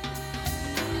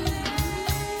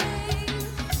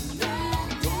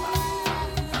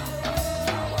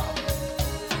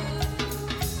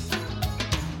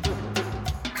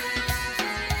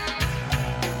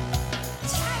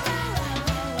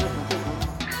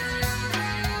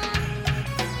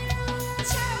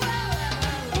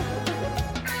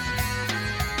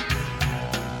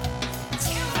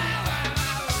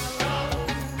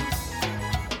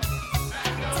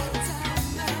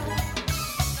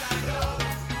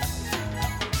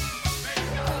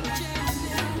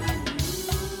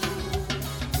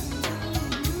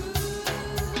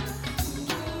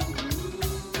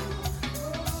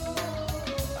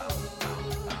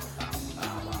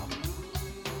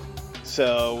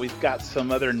 So we've got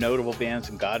some other notable bands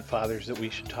and godfathers that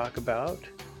we should talk about.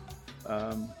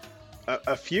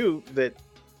 A few that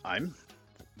I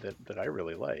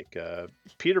really like.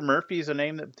 Peter Murphy's a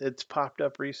name that's popped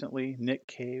up recently. Nick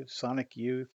Cave, Sonic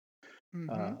Youth.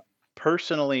 Mm-hmm.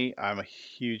 Personally, I'm a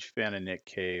huge fan of Nick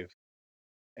Cave,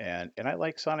 and I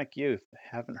like Sonic Youth.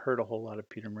 Haven't heard a whole lot of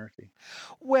Peter Murphy.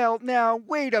 Well, now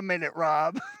wait a minute,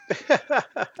 Rob.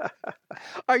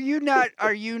 Are you not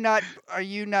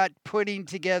putting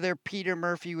together Peter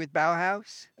Murphy with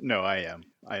Bauhaus? No, I am.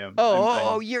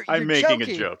 You're I'm making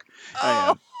joking. a joke.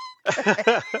 Oh,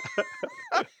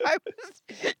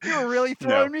 you were really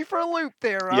throwing me for a loop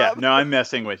there, Rob. Yeah, no, I'm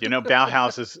messing with you. No,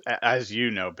 Bauhaus is, as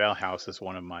you know, Bauhaus is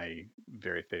one of my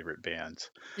very favorite bands.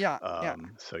 Yeah.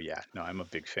 So yeah, no, I'm a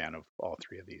big fan of all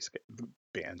 3 of these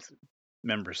bands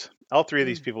members. All 3 of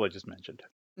these people I just mentioned.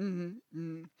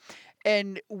 Mm-hmm.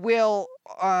 And Will,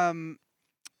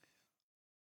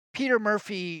 Peter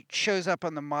Murphy shows up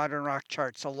on the modern rock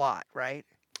charts a lot, right?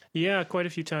 Yeah, quite a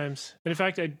few times. And in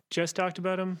fact, I just talked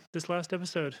about him this last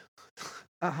episode.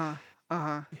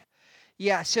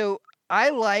 Yeah, so I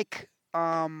like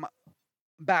Bauhaus,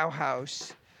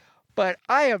 but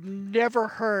I have never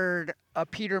heard a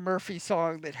Peter Murphy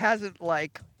song that hasn't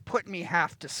like put me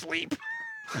half to sleep.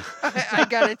 I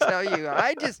gotta tell you,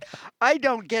 I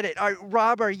don't get it.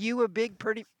 Rob, are you a big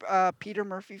Peter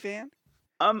Murphy fan?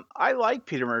 I like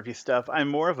Peter Murphy stuff. I'm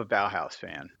more of a Bauhaus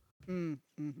fan.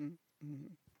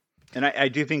 And I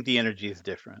do think the energy is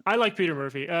different. I like Peter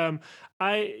Murphy.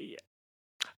 I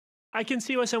can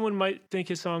see why someone might think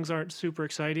his songs aren't super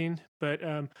exciting, but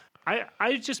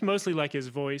I just mostly like his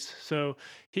voice. So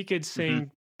he could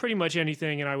sing pretty much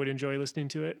anything, and I would enjoy listening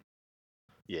to it.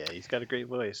 Yeah, he's got a great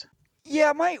voice.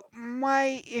 Yeah,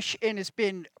 my issue, and it's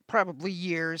been probably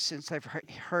years since I've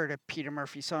heard a Peter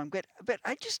Murphy song, but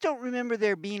I just don't remember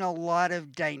there being a lot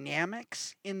of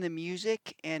dynamics in the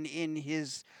music and in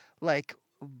his like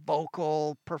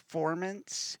vocal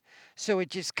performance. So it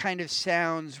just kind of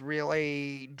sounds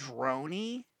really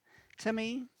drony to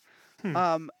me.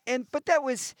 Hmm. And but that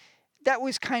was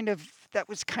kind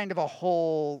of a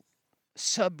whole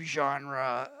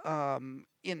subgenre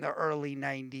in the early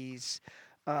 90s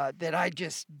that I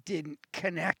just didn't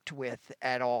connect with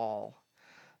at all.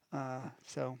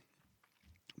 So,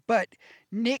 but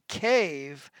Nick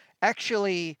Cave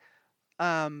actually,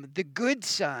 The Good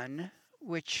Son,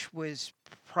 which was,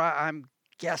 I'm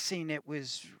guessing it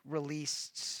was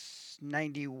released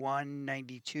 91,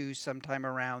 92, sometime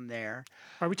around there.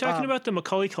 Are we talking Um, about the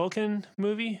Macaulay Culkin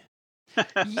movie?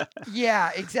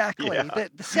 Yeah, exactly. Yeah.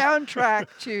 The soundtrack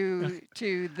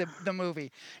to the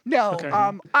movie. No, Okay.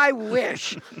 I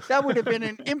wish that would have been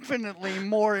an infinitely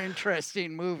more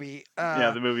interesting movie.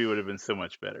 Yeah, the movie would have been so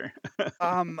much better.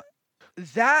 Um,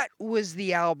 that was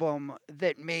the album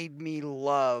that made me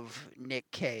love Nick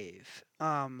Cave.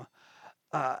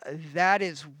 That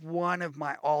is one of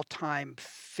my all-time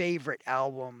favorite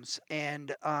albums,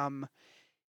 and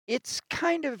it's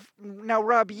kind of now,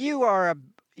 Rob. You are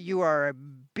a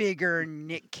bigger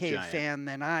Nick Cave Giant. fan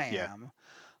than I Yeah. am.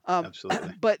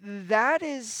 Absolutely. But that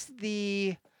is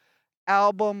the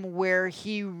album where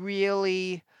he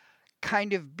really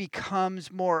kind of becomes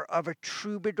more of a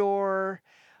troubadour,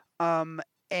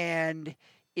 and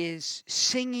is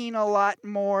singing a lot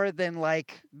more than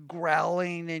like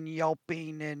growling and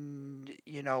yelping and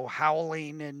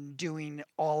howling and doing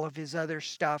all of his other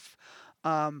stuff.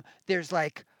 There's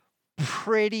like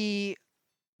pretty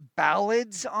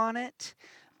ballads on it.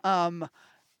 Um,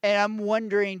 and I'm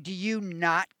wondering, do you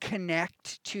not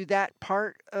connect to that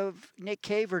part of Nick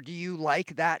Cave, or do you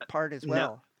like that part as No,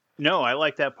 well? no, I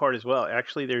like that part as well.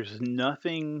 Actually, there's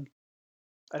nothing.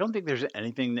 I don't think there's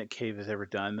anything that Cave has ever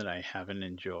done that I haven't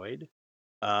enjoyed.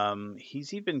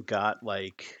 He's even got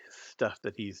like stuff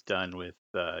that he's done with,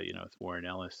 with Warren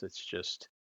Ellis. That's just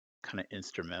kind of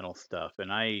instrumental stuff,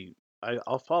 and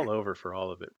I'll fall over for all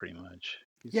of it pretty much.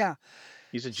 Yeah.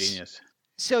 He's a S- genius.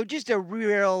 So just a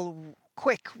real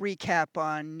quick recap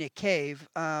on Nick Cave.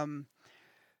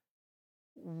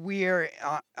 We're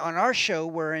on our show.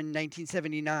 We're in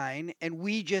 1979, and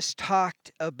we just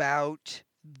talked about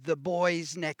The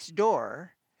Boys Next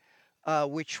Door,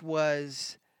 which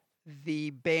was the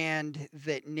band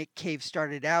that Nick Cave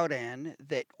started out in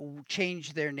that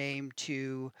changed their name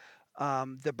to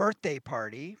The Birthday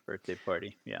Party. Birthday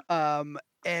party. Yeah.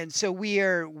 And so we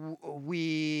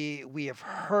have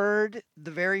heard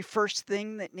the very first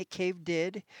thing that Nick Cave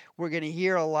did. We're going to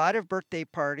hear a lot of Birthday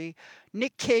Party.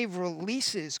 Nick Cave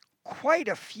releases quite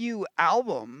a few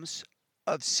albums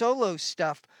of solo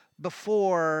stuff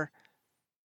before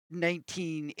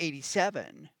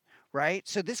 1987, right?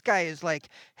 So this guy is like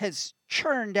has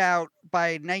churned out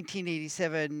by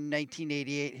 1987,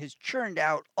 1988 has churned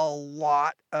out a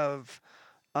lot of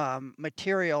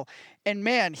material. And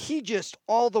man, he just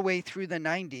all the way through the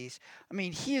 90s. I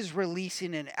mean, he is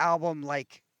releasing an album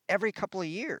like every couple of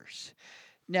years.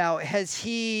 Now, has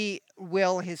he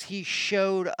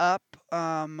showed up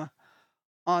on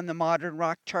the modern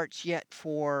rock charts yet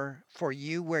for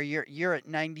you where you're at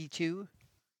 92?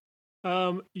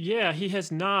 Yeah, he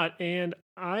has not, and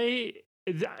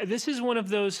this is one of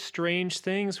those strange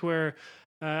things where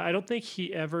I don't think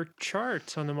he ever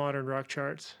charts on the modern rock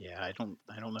charts. Yeah, I don't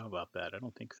know about that. I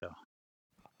don't think so.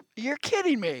 You're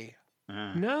kidding me.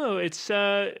 No, it's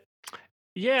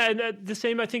yeah, and the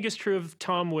same I think is true of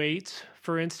Tom Waits,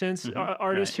 for instance.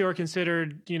 Artists who are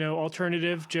considered,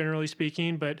 alternative, generally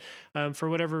speaking, but for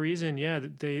whatever reason, yeah,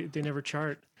 they never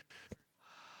chart.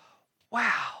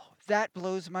 Wow, that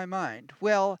blows my mind.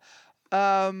 Well,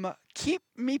 keep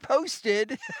me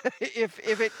posted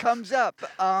if it comes up,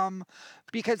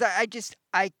 because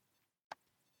I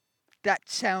that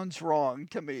sounds wrong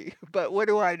to me. But what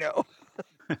do I know?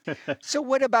 So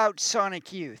what about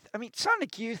Sonic Youth? I mean,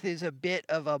 Sonic Youth is a bit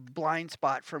of a blind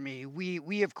spot for me.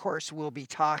 We of course will be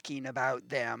talking about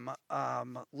them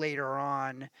later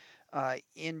on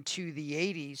into the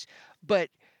 80s, but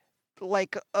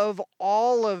like of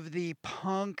all of the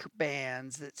punk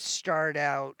bands that start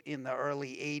out in the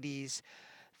early 80s,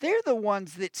 they're the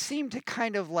ones that seem to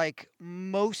kind of like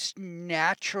most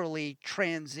naturally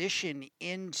transition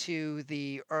into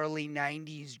the early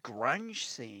 90s grunge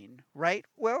scene, right?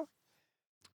 Well,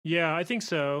 Yeah, I think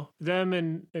so. Them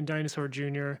and Dinosaur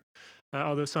Jr.,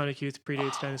 although Sonic Youth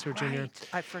predates Dinosaur Jr. right.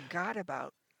 I forgot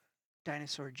about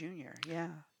Dinosaur Jr. Yeah.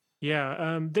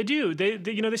 Yeah, they do.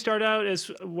 They start out as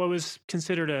what was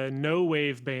considered a no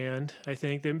wave band. I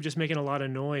think they're just making a lot of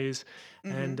noise,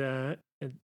 Hmm. and they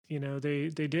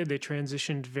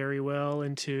transitioned very well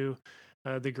into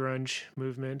the grunge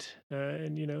movement,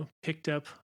 and picked up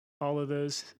all of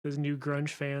those new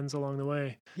grunge fans along the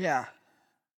way. Yeah,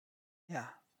 yeah.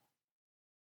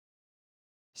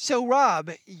 So,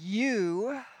 Rob,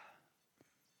 you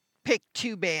picked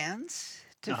two bands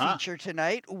to Uh-huh. feature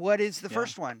tonight. What is the Yeah.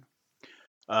 first one?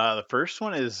 The first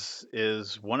one is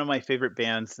one of my favorite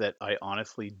bands that I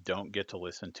honestly don't get to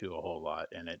listen to a whole lot,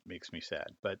 and it makes me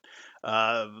sad. But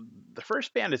uh, the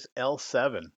first band is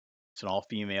L7. It's an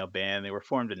all-female band. They were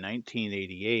formed in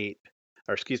 1988,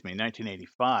 or excuse me,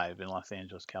 1985 in Los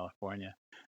Angeles, California.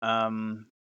 Um,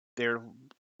 their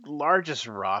largest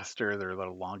roster, their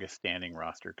longest standing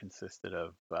roster, consisted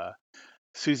of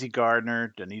Susie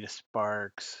Gardner, Donita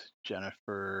Sparks,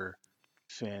 Jennifer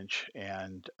Finch,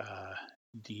 and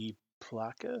Dee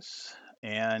Placus.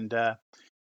 And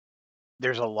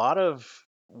there's a lot of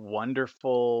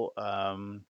wonderful,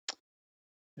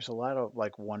 there's a lot of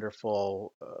like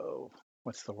wonderful,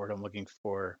 what's the word I'm looking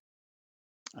for?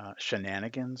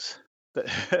 Shenanigans that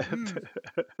Mm.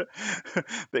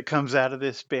 that comes out of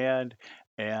this band.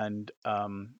 And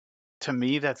to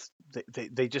me,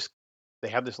 they just they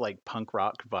have this like punk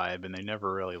rock vibe, and they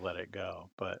never really let it go.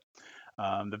 But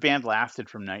the band lasted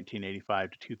from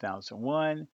 1985 to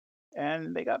 2001,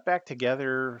 and they got back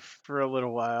together for a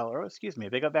little while. Or excuse me,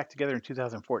 they got back together in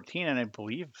 2014, and I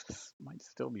believe might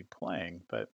still be playing.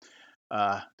 But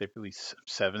they've released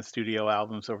 7 studio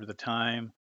albums over the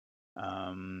time.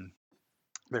 Um,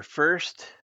 their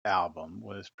first album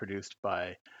was produced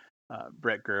by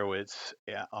Brett Gurewitz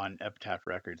on Epitaph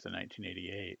Records in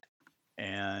 1988,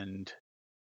 and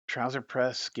Trouser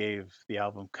Press gave the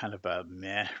album kind of a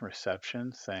meh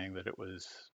reception, saying that it was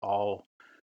all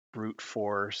brute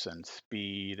force and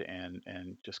speed,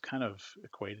 and just kind of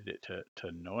equated it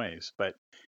to noise. But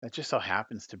it just so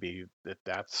happens to be that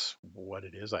that's what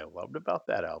it is I loved about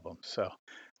that album. So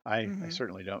I Hmm.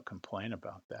 certainly don't complain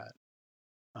about that.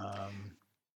 Um,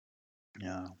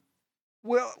 yeah.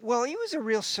 Well, it was a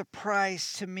real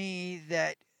surprise to me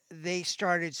that they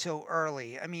started so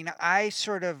early. I mean, I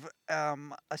sort of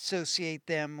associate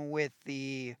them with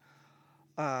the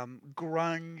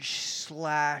grunge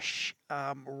slash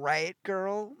riot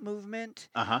girl movement,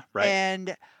 Uh-huh. Right.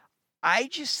 and I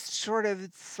just sort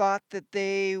of thought that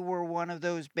they were one of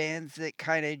those bands that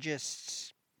kind of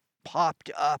just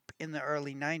popped up in the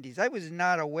early 90s. I was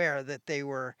not aware that they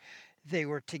were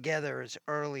together as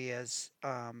early as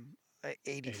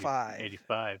 85.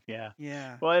 85, yeah.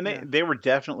 Yeah, Well, and they yeah. they were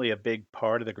definitely a big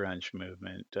part of the grunge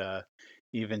movement,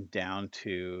 even down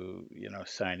to,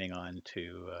 signing on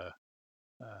to,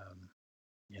 um,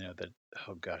 the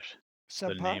oh gosh, the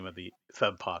Sub Pop? name of the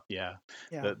Sub Pop, yeah,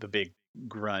 Yeah. the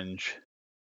grunge,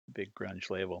 big grunge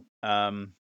label.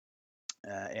 And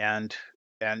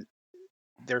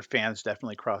their fans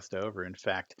definitely crossed over. In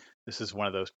fact, this is one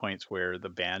of those points where the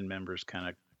band members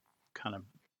kind of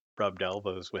rubbed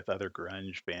elbows with other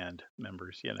grunge band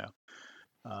members.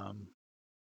 Um,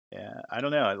 yeah, I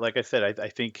don't know. Like I said, I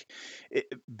think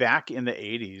back in the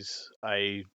 80s,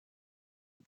 I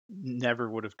never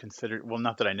would have considered, well,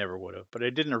 not that I never would have, but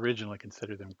I didn't originally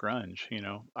consider them grunge.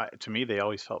 To me, they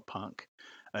always felt punk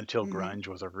until Hmm. grunge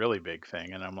was a really big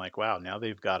thing. And I'm like, wow, now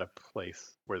they've got a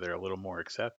place where they're a little more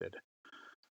accepted.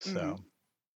 Hmm. So,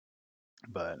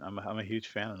 but I'm a huge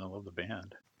fan and I love the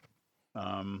band.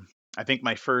 Um, I think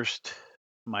my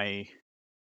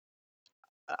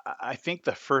I think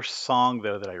the first song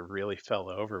though that I really fell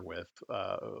over with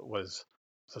was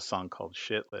a song called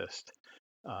 "Shit List,"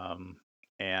 um,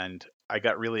 and I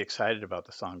got really excited about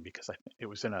the song because it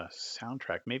was in a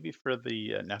soundtrack, maybe for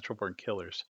the Natural Born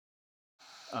Killers,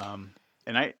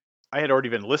 and I had already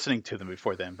been listening to them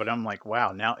before then, but I'm like,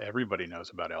 wow, now everybody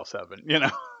knows about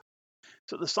L7.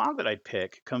 So the song that I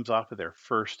pick comes off of their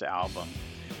first album,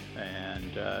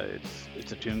 and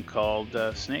it's a tune called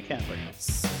 "Snake Handler."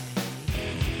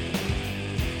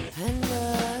 And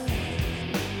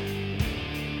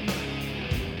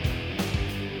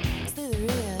slither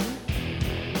in,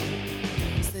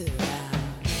 slither out.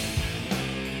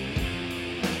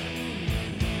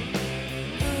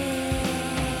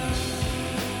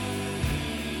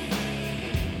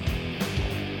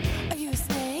 Are you a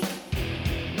snake?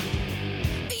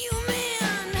 Are you a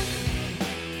man?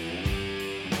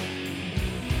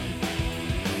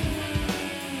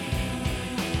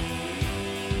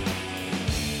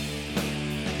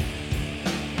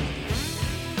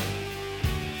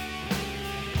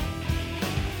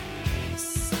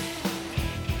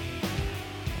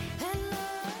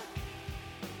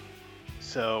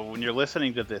 So when you're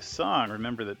listening to this song,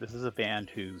 remember that this is a band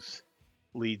whose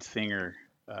lead singer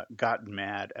got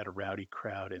mad at a rowdy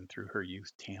crowd and threw her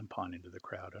used tampon into the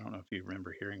crowd. I don't know if you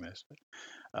remember hearing this,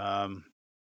 but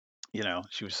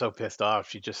she was so pissed off,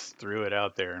 she just threw it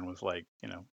out there and was like,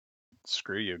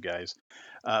 screw you guys.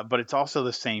 But it's also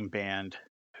the same band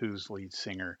whose lead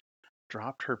singer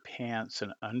dropped her pants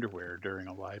and underwear during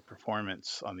a live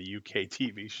performance on the UK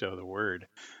TV show The Word.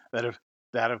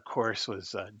 That of course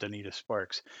was Donita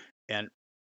Sparks, and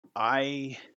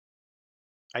I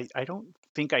don't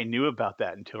think I knew about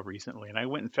that until recently, and I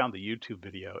went and found the YouTube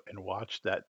video and watched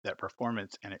that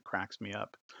performance, and it cracks me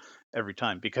up every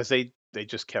time because they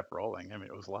just kept rolling. I mean,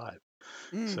 it was live,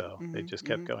 so they just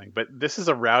kept going. But this is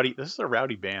a rowdy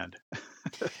band.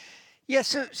 Yeah,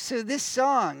 so this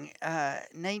song,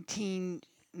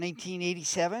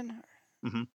 1987.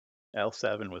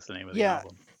 L7 was the name of the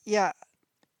album. Yeah,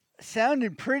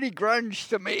 sounded pretty grunge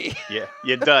to me. Yeah,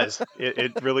 it does.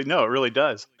 It really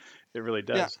does. It really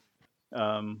does.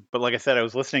 Yeah. But like I said, I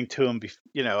was listening to him.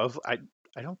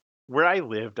 Where I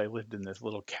lived in this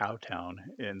little cow town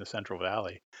in the Central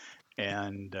Valley,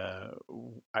 and I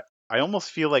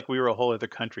almost feel like we were a whole other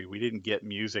country. We didn't get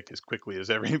music as quickly as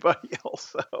everybody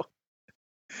else. So.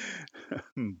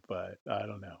 But I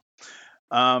don't know.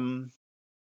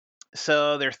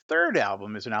 So their third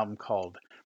album is an album called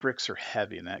Bricks Are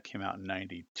Heavy, and that came out in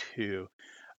 '92.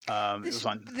 This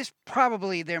is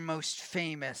probably their most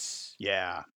famous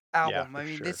album. I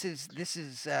mean, sure. this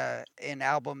is an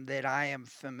album that I am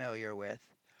familiar with.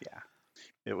 Yeah.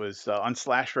 It was on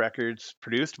Slash Records,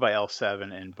 produced by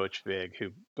L7 and Butch Vig, he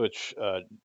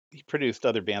produced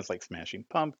other bands like Smashing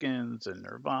Pumpkins and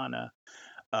Nirvana.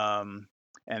 And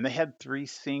they had 3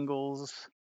 singles: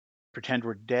 Pretend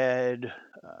We're Dead,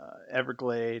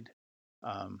 Everglade,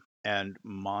 and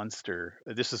Monster.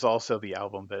 This is also the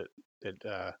album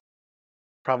that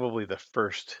probably the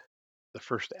first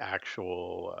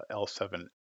actual L7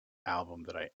 album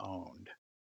that I owned.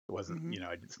 It wasn't,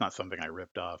 it's not something I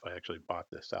ripped off. I actually bought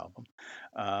this album.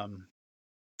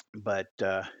 But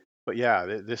yeah,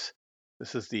 this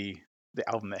is the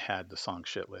album that had the song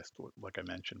Shit List, like I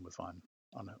mentioned, was on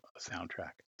a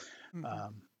soundtrack.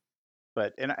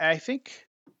 And I think,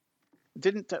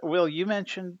 Will, you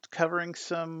mentioned covering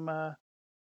some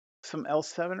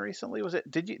L7 recently? Was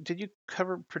it? Did you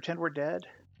cover Pretend We're Dead?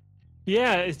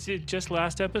 Yeah, it's just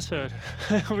last episode.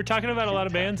 We're talking about a lot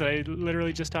of bands that I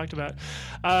literally just talked about.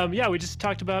 We just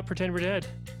talked about Pretend We're Dead.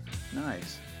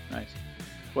 Nice.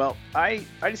 Well, I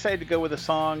decided to go with a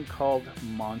song called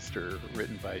Monster,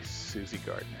 written by Susie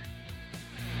Gardner.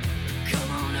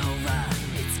 Come on over,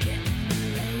 it's getting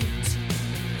late.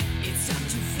 It's time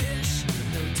to fish,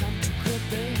 no time to quit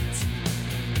bait.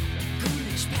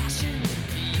 Ghoulish passion,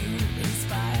 you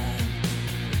inspire.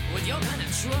 With your kind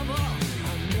of trouble,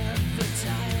 I'll never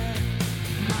tire.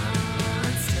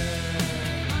 Monster,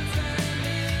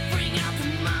 bring out the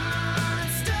monster.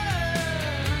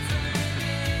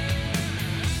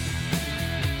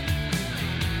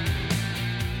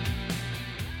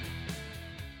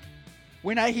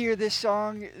 When I hear this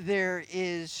song, there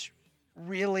is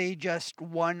really just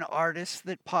one artist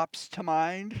that pops to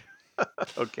mind.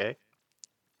 Okay.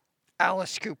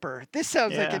 Alice Cooper. This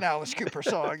sounds like an Alice Cooper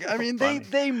song. I mean,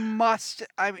 they must.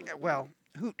 I mean, well,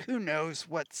 who knows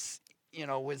what's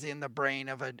was in the brain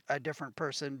of a different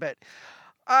person, but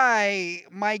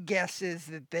my guess is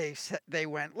that they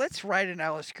went, let's write an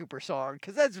Alice Cooper song,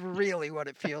 because that's really what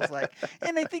it feels like,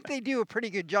 and I think they do a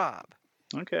pretty good job.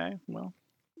 Okay, well.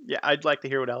 Yeah, I'd like to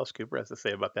hear what Alice Cooper has to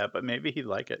say about that, but maybe he'd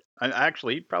like it.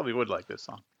 Actually, he probably would like this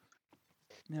song.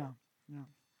 Yeah.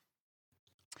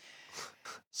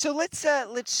 So let's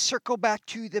circle back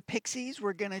to the Pixies.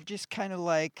 We're gonna just kind of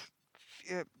like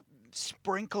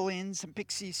sprinkle in some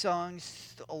Pixie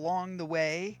songs along the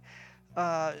way.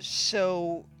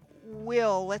 So,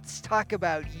 Will, let's talk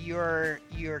about your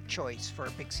choice for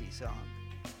a Pixie song.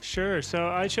 Sure. So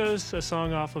I chose a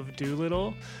song off of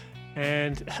Doolittle.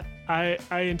 And I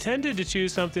intended to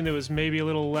choose something that was maybe a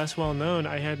little less well known.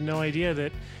 I had no idea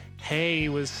that Hey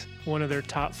was one of their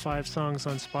top 5 songs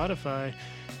on Spotify. I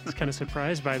was kind of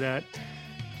surprised by that.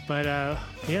 But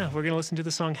we're going to listen to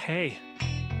the song Hey.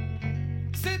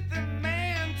 Sit the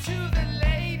man to the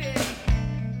lady.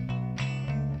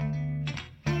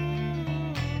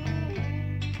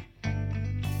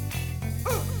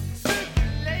 Sit the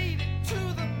lady to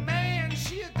the man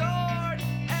she adored.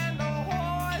 And the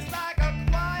whore's like a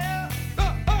choir.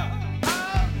 All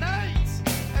night.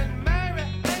 And Mary,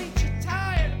 ain't you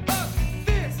tired of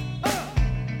this?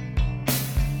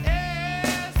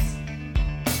 Yes.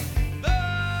 The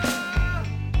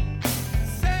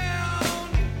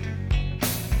sound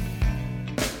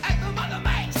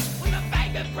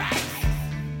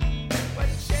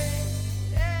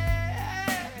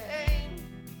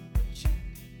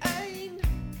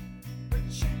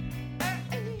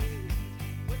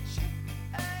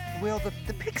Will,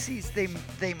 the Pixies,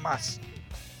 they must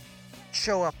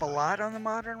show up a lot on the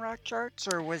modern rock charts,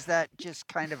 or was that just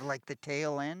kind of like the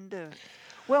tail end of...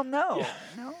 Well, no, it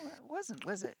wasn't,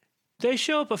 was it? They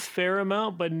show up a fair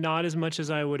amount, but not as much as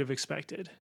I would have expected.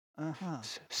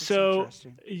 That's So,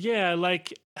 interesting. yeah,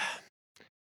 like,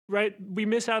 right, we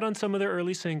miss out on some of their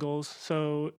early singles.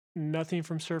 So, nothing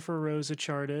from Surfer Rosa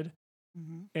charted.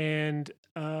 And,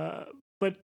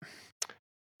 but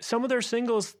some of their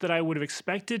singles that I would have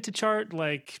expected to chart,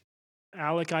 like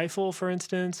Alec Eiffel, for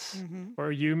instance, or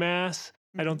UMass,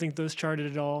 I don't think those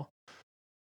charted at all.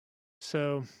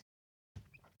 So,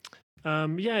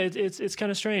 yeah, it's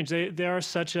kind of strange. They are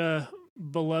such a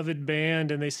beloved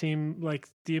band, and they seem like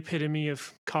the epitome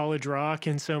of college rock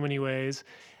in so many ways.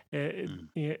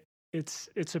 It's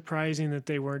surprising that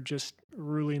they weren't just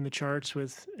ruling the charts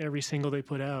with every single they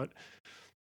put out.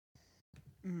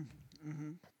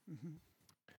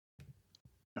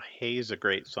 Hey is a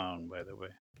great song, by the way.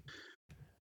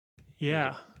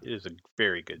 Yeah. It is a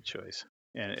very good choice.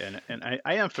 And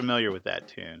I am familiar with that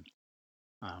tune.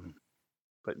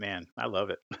 But man, I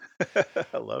love it.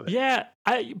 I love it. Yeah,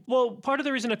 well, part of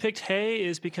the reason I picked Hey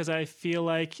is because I feel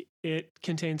like it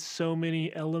contains so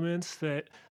many elements that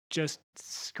just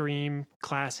scream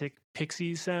classic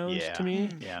Pixies sounds to me.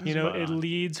 Yeah, You know, spot it on.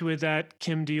 leads with that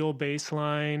Kim Deal bass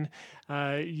line.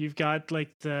 You've got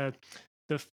like the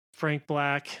Frank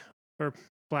Black or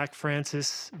Black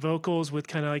Francis vocals with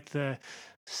kind of like the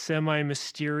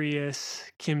semi-mysterious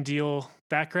Kim Deal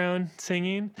background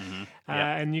singing.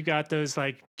 And you got those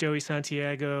like Joey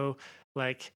Santiago,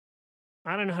 like,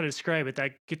 I don't know how to describe it,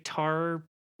 that guitar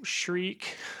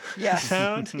shriek Yes.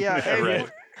 sound. Yeah, Right.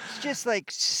 it's just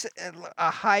like a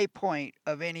high point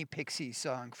of any Pixie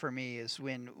song for me is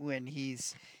when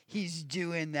he's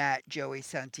doing that Joey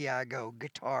Santiago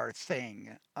guitar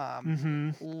thing.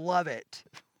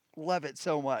 Love it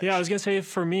so much. Yeah, I was gonna say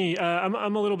for me,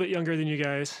 I'm a little bit younger than you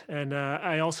guys, and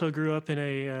I also grew up in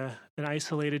an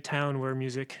isolated town where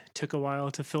music took a while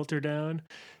to filter down.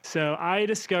 So I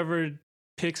discovered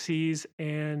Pixies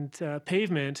and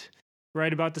Pavement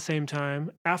right about the same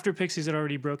time, after Pixies had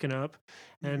already broken up,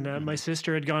 and my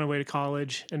sister had gone away to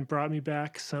college and brought me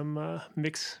back some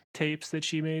mix tapes that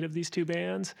she made of these two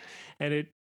bands, and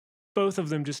both of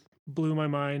them just blew my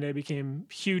mind. I became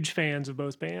huge fans of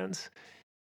both bands.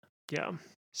 Yeah.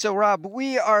 So, Rob,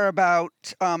 we are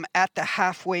about at the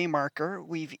halfway marker.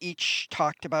 We've each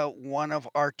talked about one of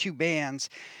our two bands.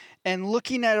 And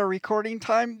looking at our recording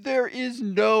time, there is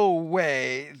no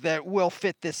way that we'll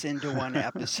fit this into one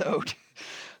episode.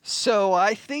 So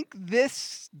I think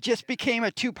this just became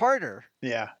a two-parter.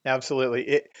 Yeah,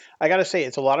 absolutely. I got to say,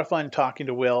 it's a lot of fun talking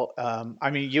to Will. I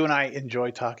mean, you and I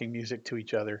enjoy talking music to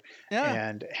each other,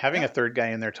 and having a third guy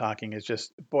in there talking is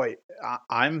just, boy,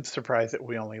 I'm surprised that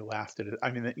we only lasted. I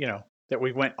mean, that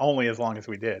we went only as long as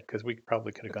we did, because we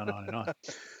probably could have gone on and on.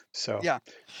 So, Yeah.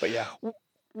 but yeah,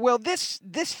 Well, this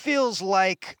feels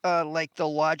like the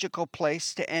logical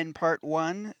place to end part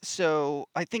one. So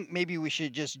I think maybe we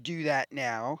should just do that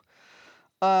now.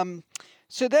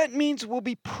 So that means we'll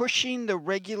be pushing the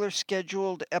regular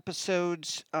scheduled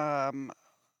episodes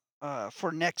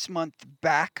for next month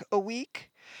back a week.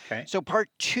 okay. So part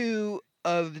two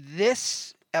of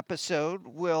this episode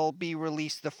will be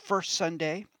released the first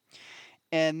Sunday.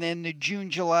 And then the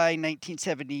June-July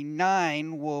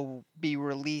 1979 will be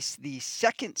released the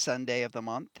second Sunday of the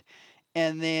month.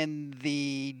 And then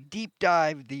the deep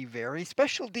dive, the very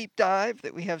special deep dive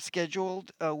that we have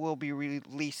scheduled, will be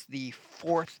released the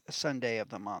fourth Sunday of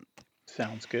the month.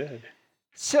 Sounds good.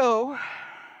 So,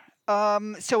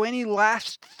 any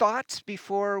last thoughts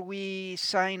before we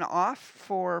sign off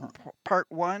for part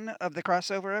one of the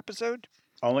crossover episode?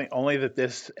 Only that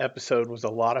this episode was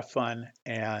a lot of fun,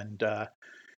 and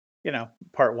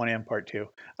part one and part two.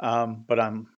 But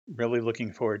I'm really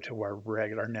looking forward to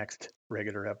our next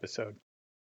regular episode.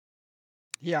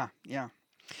 Yeah.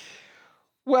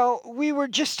 Well, we were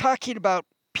just talking about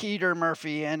Peter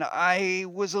Murphy, and I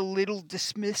was a little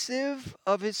dismissive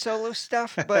of his solo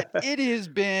stuff, but it has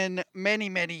been many,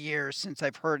 many years since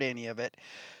I've heard any of it.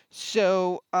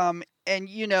 So, on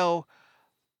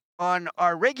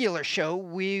our regular show,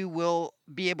 we will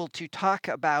be able to talk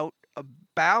about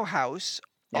Bauhaus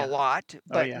a lot,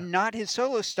 but not his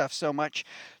solo stuff so much.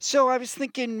 So I was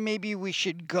thinking maybe we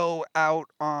should go out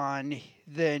on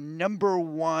the number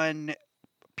one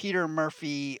Peter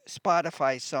Murphy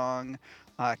Spotify song,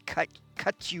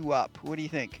 Cut You Up. What do you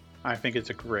think? I think it's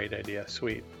a great idea.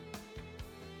 Sweet.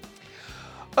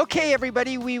 Okay,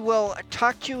 everybody, we will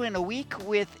talk to you in a week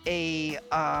with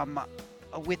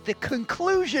with the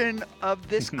conclusion of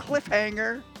this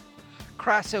cliffhanger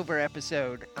crossover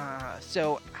episode.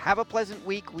 So have a pleasant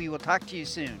week. We will talk to you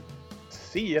soon.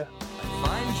 See ya.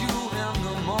 Find you in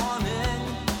the morning,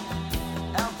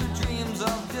 after dreams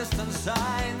of distant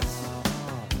sight.